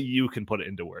think only you can put it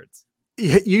into words.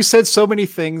 You said so many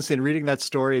things in reading that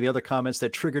story and the other comments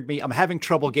that triggered me. I'm having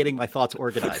trouble getting my thoughts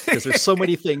organized because there's so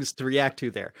many things to react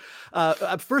to there.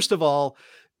 First of all,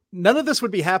 none of this would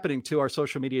be happening to our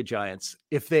social media giants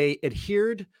if they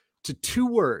adhered to two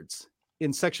words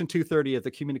in Section 230 of the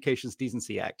Communications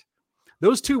Decency Act.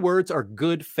 Those two words are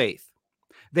good faith.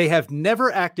 They have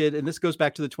never acted, and this goes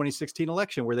back to the 2016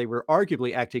 election where they were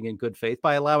arguably acting in good faith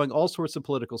by allowing all sorts of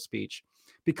political speech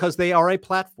because they are a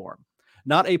platform,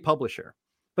 not a publisher.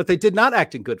 But they did not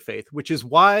act in good faith, which is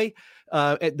why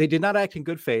they did not act in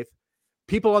good faith.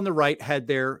 People on the right had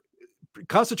their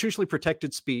constitutionally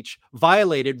protected speech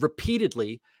violated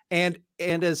repeatedly. And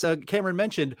as Cameron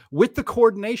mentioned, with the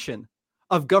coordination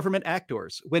of government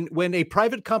actors, when a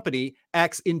private company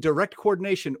acts in direct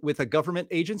coordination with a government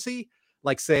agency,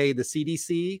 like say the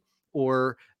CDC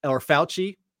or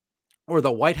Fauci or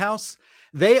the White House,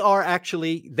 they are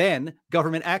actually then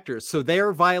government actors. So they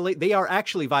are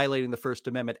actually violating the First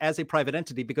Amendment as a private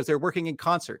entity because they're working in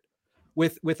concert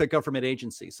with a government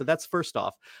agency. So that's first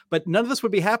off. But none of this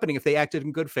would be happening if they acted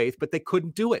in good faith, but they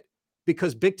couldn't do it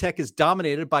because big tech is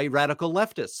dominated by radical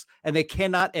leftists and they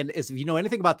cannot. And if you know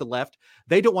anything about the left,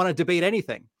 they don't want to debate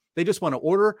anything. They just want to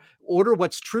order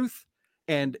what's truth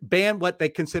and ban what they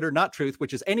consider not truth,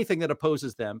 which is anything that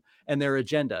opposes them and their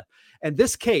agenda. And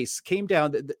this case came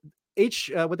down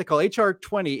what they call HR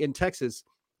 20 in Texas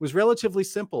was relatively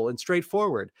simple and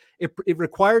straightforward. It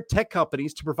required tech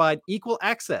companies to provide equal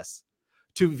access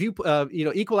to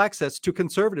equal access to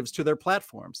conservatives to their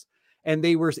platforms. And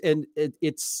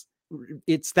it's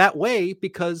that way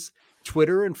because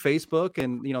Twitter and Facebook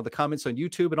and the comments on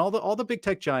YouTube and all the big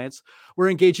tech giants were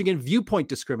engaging in viewpoint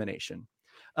discrimination.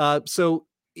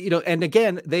 And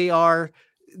again,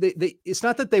 it's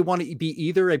not that they want to be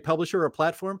either a publisher or a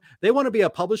platform. They want to be a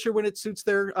publisher when it suits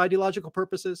their ideological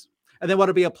purposes, and they want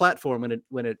to be a platform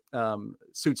when it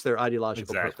suits their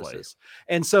ideological purposes.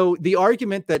 And so the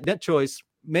argument that NetChoice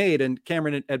made, and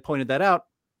Cameron had pointed that out,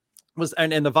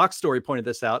 and the Vox story pointed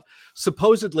this out.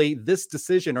 Supposedly, this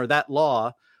decision or that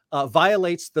law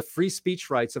violates the free speech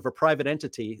rights of a private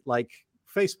entity like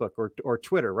Facebook or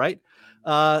Twitter, right?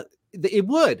 It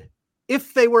would,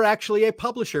 if they were actually a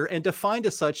publisher and defined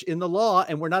as such in the law,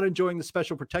 and we're not enjoying the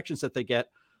special protections that they get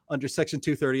under Section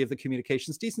 230 of the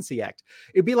Communications Decency Act.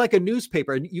 It'd be like a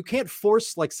newspaper, and you can't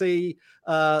force, like, say,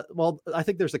 I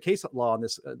think there's a case law on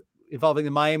this involving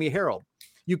the Miami Herald.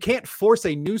 You can't force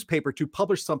a newspaper to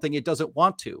publish something it doesn't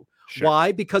want to. Sure.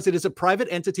 Why? Because it is a private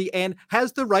entity and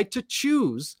has the right to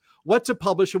choose what to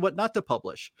publish and what not to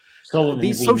publish. So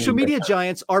these social media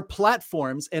giants are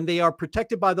platforms, and they are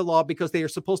protected by the law because they are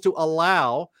supposed to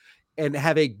allow and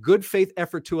have a good faith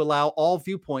effort to allow all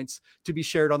viewpoints to be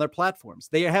shared on their platforms.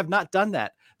 They have not done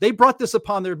that. They brought this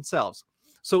upon themselves.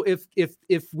 So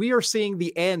if we are seeing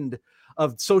the end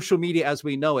of social media as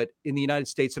we know it in the United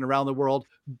States and around the world,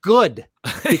 good,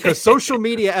 because social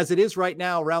media as it is right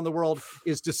now around the world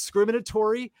is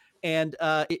discriminatory, and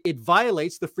it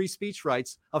violates the free speech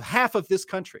rights of half of this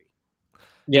country.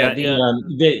 Yeah, real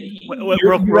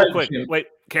quick. Wait,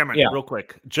 Cameron, real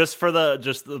quick. Just for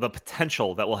the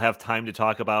potential that we'll have time to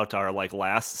talk about our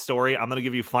last story, I'm going to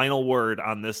give you final word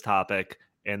on this topic,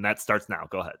 and that starts now.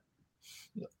 Go ahead.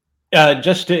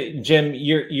 Jim,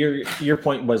 your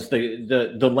point was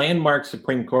the landmark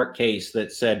Supreme Court case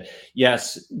that said,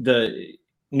 yes, the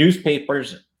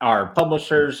newspapers are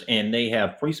publishers and they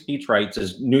have free speech rights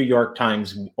as New York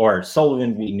Times or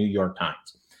Sullivan v. New York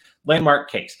Times. Landmark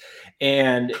case.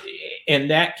 And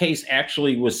that case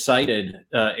actually was cited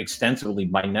extensively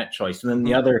by NetChoice. And then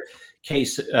the other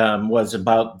case was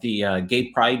about the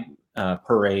gay pride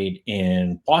parade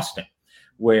in Boston,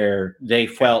 where they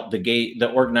felt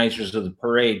the organizers of the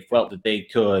parade felt that they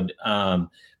could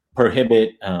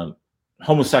prohibit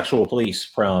homosexual police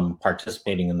from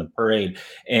participating in the parade,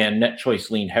 and NetChoice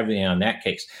leaned heavily on that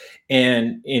case.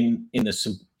 And in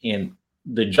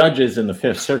the judges in the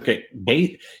Fifth Circuit,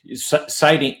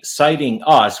 citing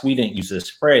us, we didn't use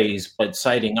this phrase, but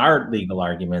citing our legal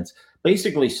arguments,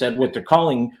 basically said what they're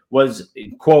calling was,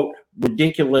 quote,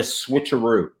 ridiculous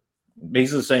switcheroo,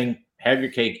 basically saying, have your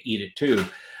cake, eat it too.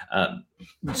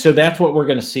 So that's what we're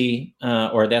going to see,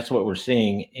 or that's what we're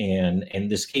seeing. And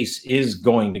this case is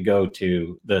going to go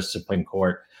to the Supreme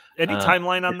Court. Any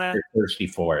timeline on that? They're thirsty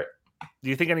for it. Do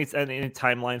you think any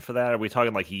timeline for that? Are we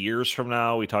talking years from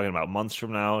now? Are we talking about months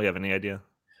from now? You have any idea?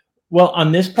 Well,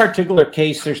 on this particular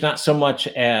case, there's not so much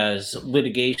as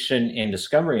litigation and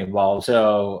discovery involved.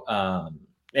 So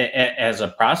as a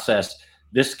process,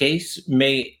 this case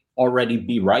may already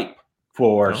be ripe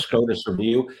for SCOTUS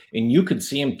review, and you could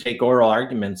see him take oral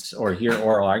arguments or hear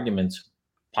oral arguments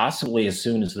possibly as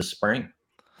soon as the spring.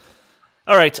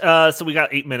 All right, so we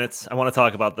got 8 minutes. I want to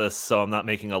talk about this, so I'm not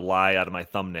making a lie out of my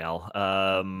thumbnail.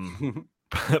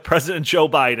 President Joe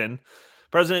Biden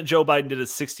did a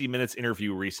 60 Minutes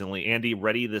interview recently. Andy,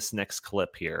 ready this next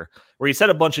clip here, where he said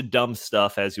a bunch of dumb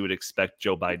stuff, as you would expect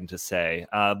Joe Biden to say.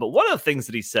 But one of the things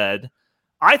that he said,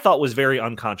 I thought was very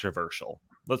uncontroversial.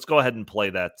 Let's go ahead and play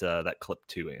that clip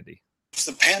too, Andy. Is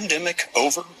the pandemic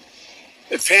over?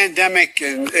 The pandemic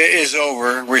is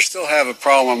over. We still have a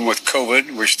problem with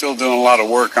COVID. We're still doing a lot of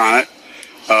work on it.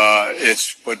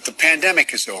 But the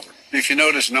pandemic is over. If you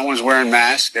notice, no one's wearing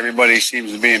masks. Everybody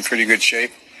seems to be in pretty good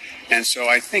shape. And so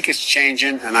I think it's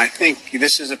changing, and I think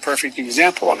this is a perfect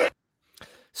example of it.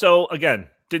 So again,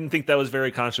 didn't think that was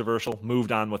very controversial.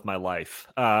 Moved on with my life.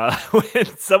 When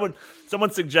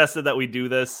someone suggested that we do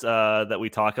this, that we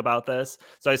talk about this,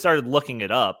 so I started looking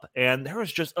it up, and there was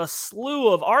just a slew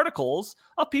of articles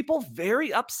of people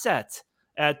very upset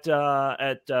at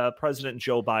President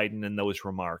Joe Biden and those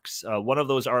remarks. One of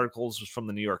those articles was from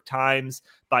the New York Times.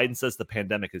 Biden says the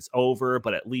pandemic is over,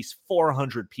 but at least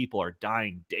 400 people are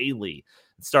dying daily.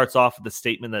 It starts off with the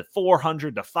statement that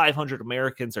 400 to 500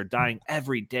 Americans are dying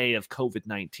every day of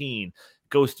COVID-19. It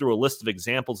goes through a list of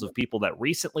examples of people that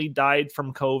recently died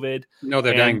from COVID. No,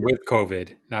 they're dying with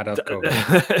COVID, not of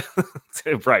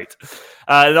COVID. Right.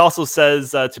 It also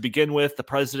says, to begin with, the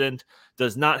president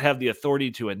does not have the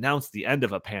authority to announce the end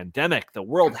of a pandemic. The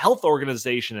World Health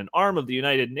Organization, an arm of the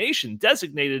United Nations,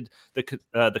 designated the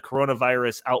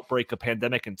coronavirus outbreak a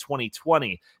pandemic in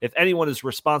 2020. If anyone is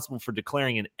responsible for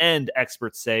declaring an end,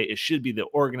 experts say it should be the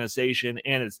organization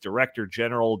and its director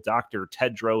general, Dr.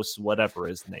 Tedros, whatever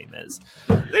his name is.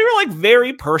 They were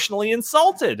very personally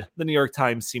insulted, the New York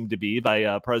Times seemed to be,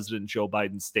 by President Joe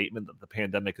Biden's statement that the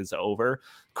pandemic is over.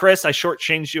 Chris, I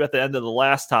shortchanged you at the end of the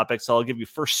last topic, so I'll give you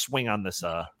first swing on this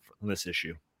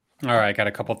issue. All right, I got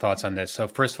a couple thoughts on this. So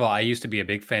first of all, I used to be a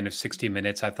big fan of 60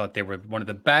 Minutes. I thought they were one of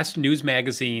the best news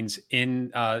magazines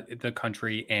in the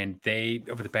country, and they,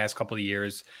 over the past couple of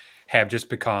years, have just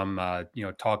become,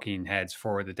 talking heads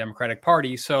for the Democratic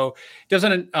Party. So it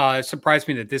doesn't surprise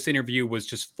me that this interview was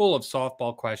just full of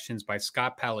softball questions by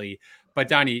Scott Pelley. But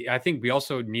Donnie, I think we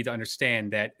also need to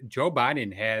understand that Joe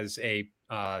Biden has a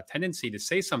tendency to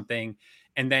say something,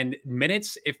 and then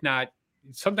minutes, if not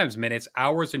sometimes minutes,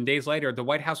 hours and days later, the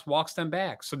White House walks them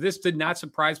back. So this did not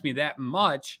surprise me that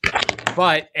much.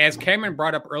 But as Cameron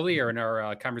brought up earlier in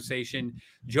our conversation,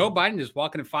 Joe Biden is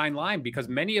walking a fine line because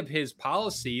many of his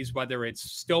policies, whether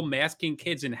it's still masking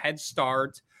kids in Head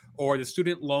Start or the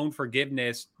student loan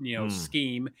forgiveness,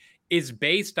 scheme, is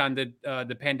based on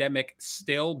the pandemic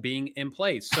still being in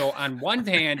place. So on one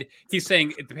hand, he's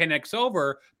saying the pandemic's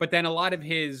over, but then a lot of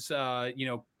his,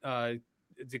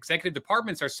 executive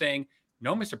departments are saying,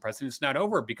 no, Mr. President, it's not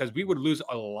over, because we would lose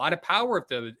a lot of power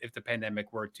if the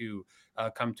pandemic were to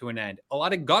come to an end. A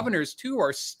lot of governors, too,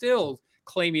 are still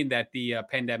claiming that the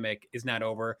pandemic is not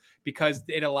over because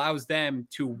it allows them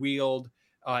to wield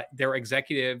their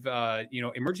executive,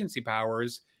 emergency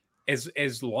powers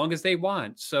as long as they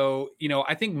want. So,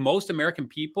 I think most American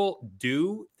people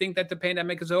do think that the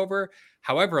pandemic is over.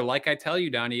 However, like I tell you,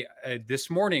 Donnie,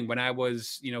 this morning when I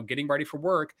was, getting ready for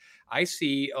work, I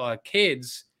see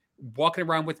kids walking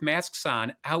around with masks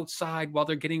on outside while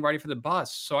they're getting ready for the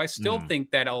bus. So I still think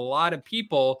that a lot of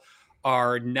people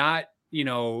are not,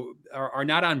 are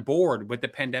not on board with the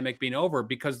pandemic being over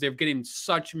because they're getting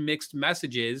such mixed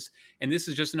messages. And this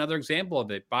is just another example of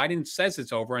it. Biden says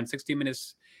it's over on 60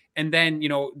 Minutes. And then,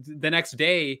 the next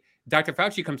day, Dr.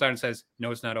 Fauci comes out and says, no,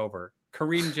 it's not over.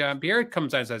 Karine Jean-Pierre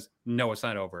comes out and says, no, it's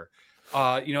not over.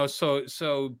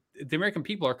 So the American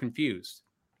people are confused.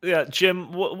 Yeah,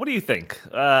 Jim, what do you think?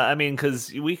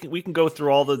 Because we can go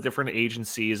through all the different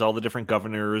agencies, all the different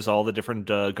governors, all the different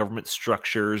government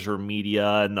structures or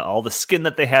media, and all the skin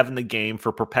that they have in the game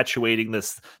for perpetuating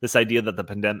this idea that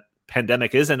the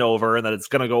pandemic isn't over and that it's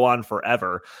going to go on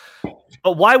forever.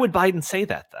 But why would Biden say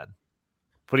that then?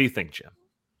 What do you think, Jim?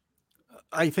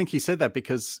 I think he said that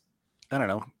because, I don't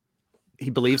know, he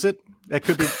believes it. That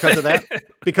could be because of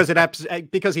that,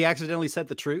 because he accidentally said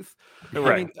the truth.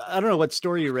 Right. I don't know what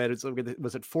story you read.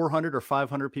 Was it 400 or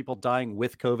 500 people dying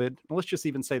with COVID? Well, let's just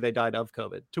even say they died of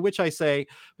COVID. To which I say,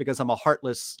 because I'm a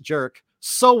heartless jerk,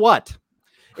 so what?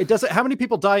 It doesn't. How many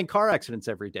people die in car accidents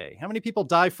every day? How many people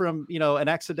die from, an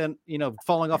accident,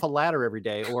 falling off a ladder every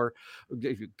day, or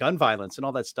gun violence and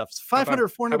all that stuff? 500,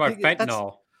 400. How about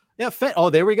fentanyl? Yeah. Oh,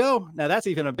 there we go. Now that's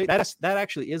even a big, that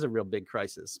actually is a real big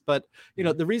crisis. But,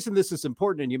 the reason this is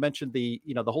important, and you mentioned the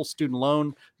whole student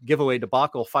loan giveaway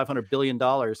debacle, $500 billion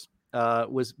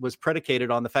was predicated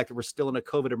on the fact that we're still in a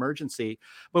COVID emergency,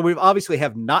 but we obviously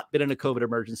have not been in a COVID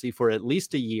emergency for at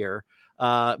least a year.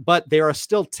 But there are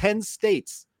still 10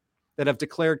 states that have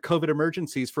declared COVID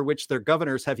emergencies for which their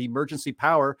governors have emergency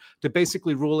power to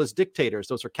basically rule as dictators.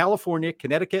 Those are California,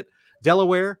 Connecticut,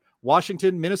 Delaware,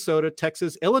 Washington, Minnesota,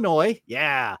 Texas, Illinois,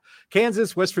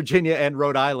 Kansas, West Virginia, and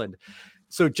Rhode Island.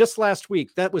 So just last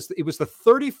week, it was the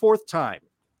 34th time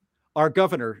our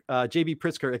governor, J.B.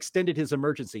 Pritzker, extended his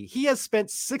emergency. He has spent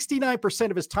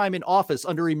 69% of his time in office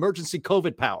under emergency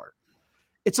COVID power.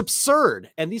 It's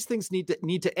absurd, and these things need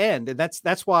to end. And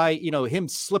that's why him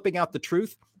slipping out the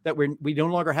truth that we no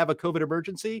longer have a COVID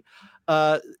emergency.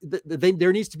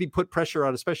 There needs to be put pressure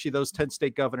on, especially those 10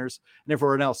 state governors and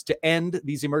everyone else, to end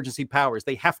these emergency powers.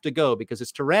 They have to go because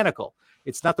it's tyrannical.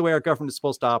 It's not the way our government is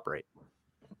supposed to operate.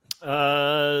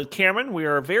 Cameron, we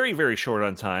are very, very short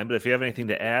on time, but if you have anything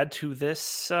to add to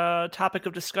this topic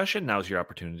of discussion, now's your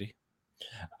opportunity.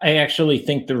 I actually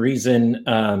think the reason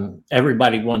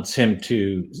everybody wants him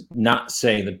to not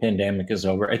say the pandemic is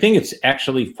over, I think it's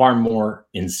actually far more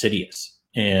insidious.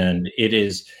 And it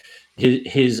is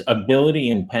his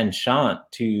ability and penchant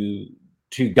to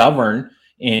govern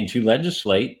and to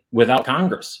legislate without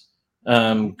Congress.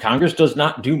 Congress does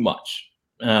not do much.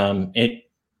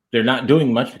 They're not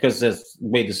doing much because that's the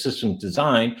way the system's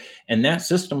designed. And that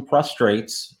system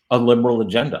frustrates a liberal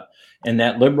agenda. And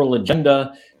that liberal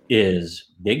agenda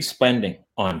is big spending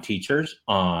on teachers,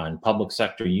 on public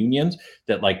sector unions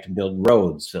that like to build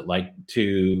roads, that like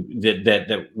to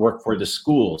that work for the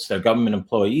schools, that government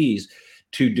employees.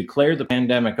 To declare the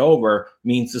pandemic over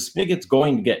means the spigot's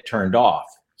going to get turned off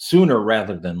sooner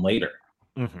rather than later.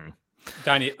 Mm-hmm.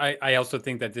 Donnie, I also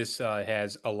think that this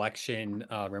has election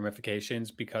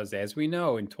ramifications because, as we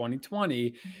know, in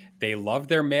 2020, they loved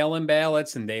their mail-in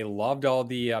ballots and they loved all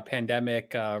the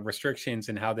pandemic restrictions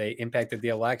and how they impacted the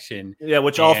election. Yeah,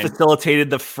 which all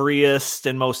facilitated the freest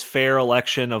and most fair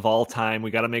election of all time. We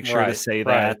got to make sure to say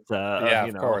that.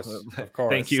 Of course.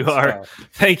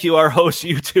 Thank you, our host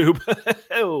YouTube.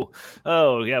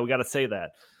 oh yeah, we got to say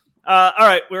that. All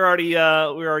right, we're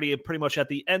already pretty much at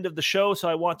the end of the show, so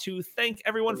I want to thank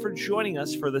everyone for joining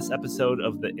us for this episode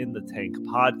of the In the Tank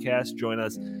podcast. Join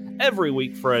us every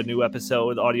week for a new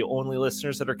episode. Audio-only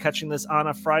listeners that are catching this on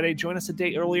a Friday, join us a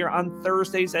day earlier on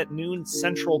Thursdays at noon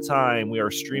Central Time. We are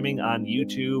streaming on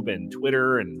YouTube and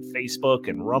Twitter and Facebook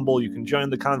and Rumble. You can join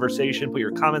the conversation, put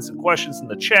your comments and questions in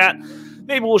the chat.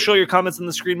 Maybe we'll show your comments on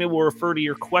the screen. Maybe we'll refer to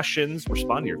your questions,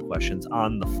 respond to your questions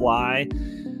on the fly.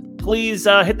 Please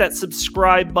hit that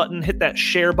subscribe button, hit that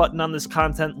share button on this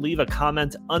content, leave a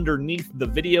comment underneath the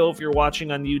video if you're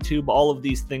watching on YouTube. All of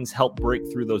these things help break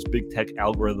through those big tech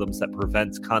algorithms that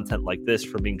prevent content like this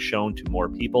from being shown to more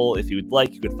people. If you would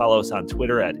like, you could follow us on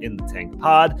Twitter at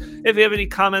InTheTankPod. If you have any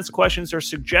comments, questions, or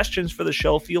suggestions for the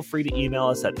show, feel free to email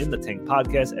us at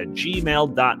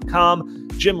inthethankpodcast@gmail.com.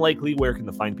 Jim Lakely, where can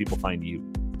the fine people find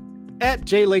you? At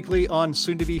Jay Lakely on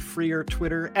soon-to-be-freer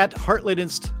Twitter, at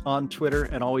Heartlandist on Twitter,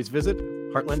 and always visit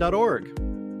heartland.org.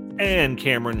 And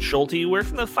Cameron Schulte, where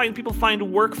can the fine people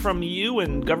find work from you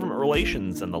and government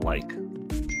relations and the like?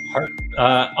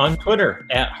 On Twitter,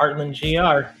 at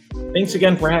HeartlandGR. Thanks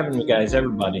again for having me, guys,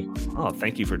 everybody. Oh,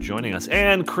 thank you for joining us.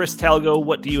 And Chris Talgo,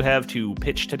 what do you have to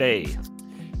pitch today?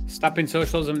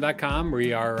 StopInSocialism.com.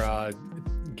 We are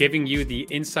giving you the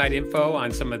inside info on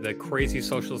some of the crazy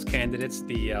socialist candidates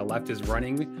the left is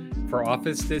running for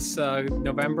office this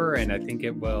November, and I think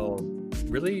it will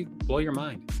really blow your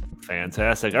mind.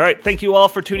 Fantastic. All right. Thank you all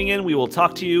for tuning in. We will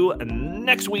talk to you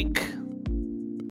next week.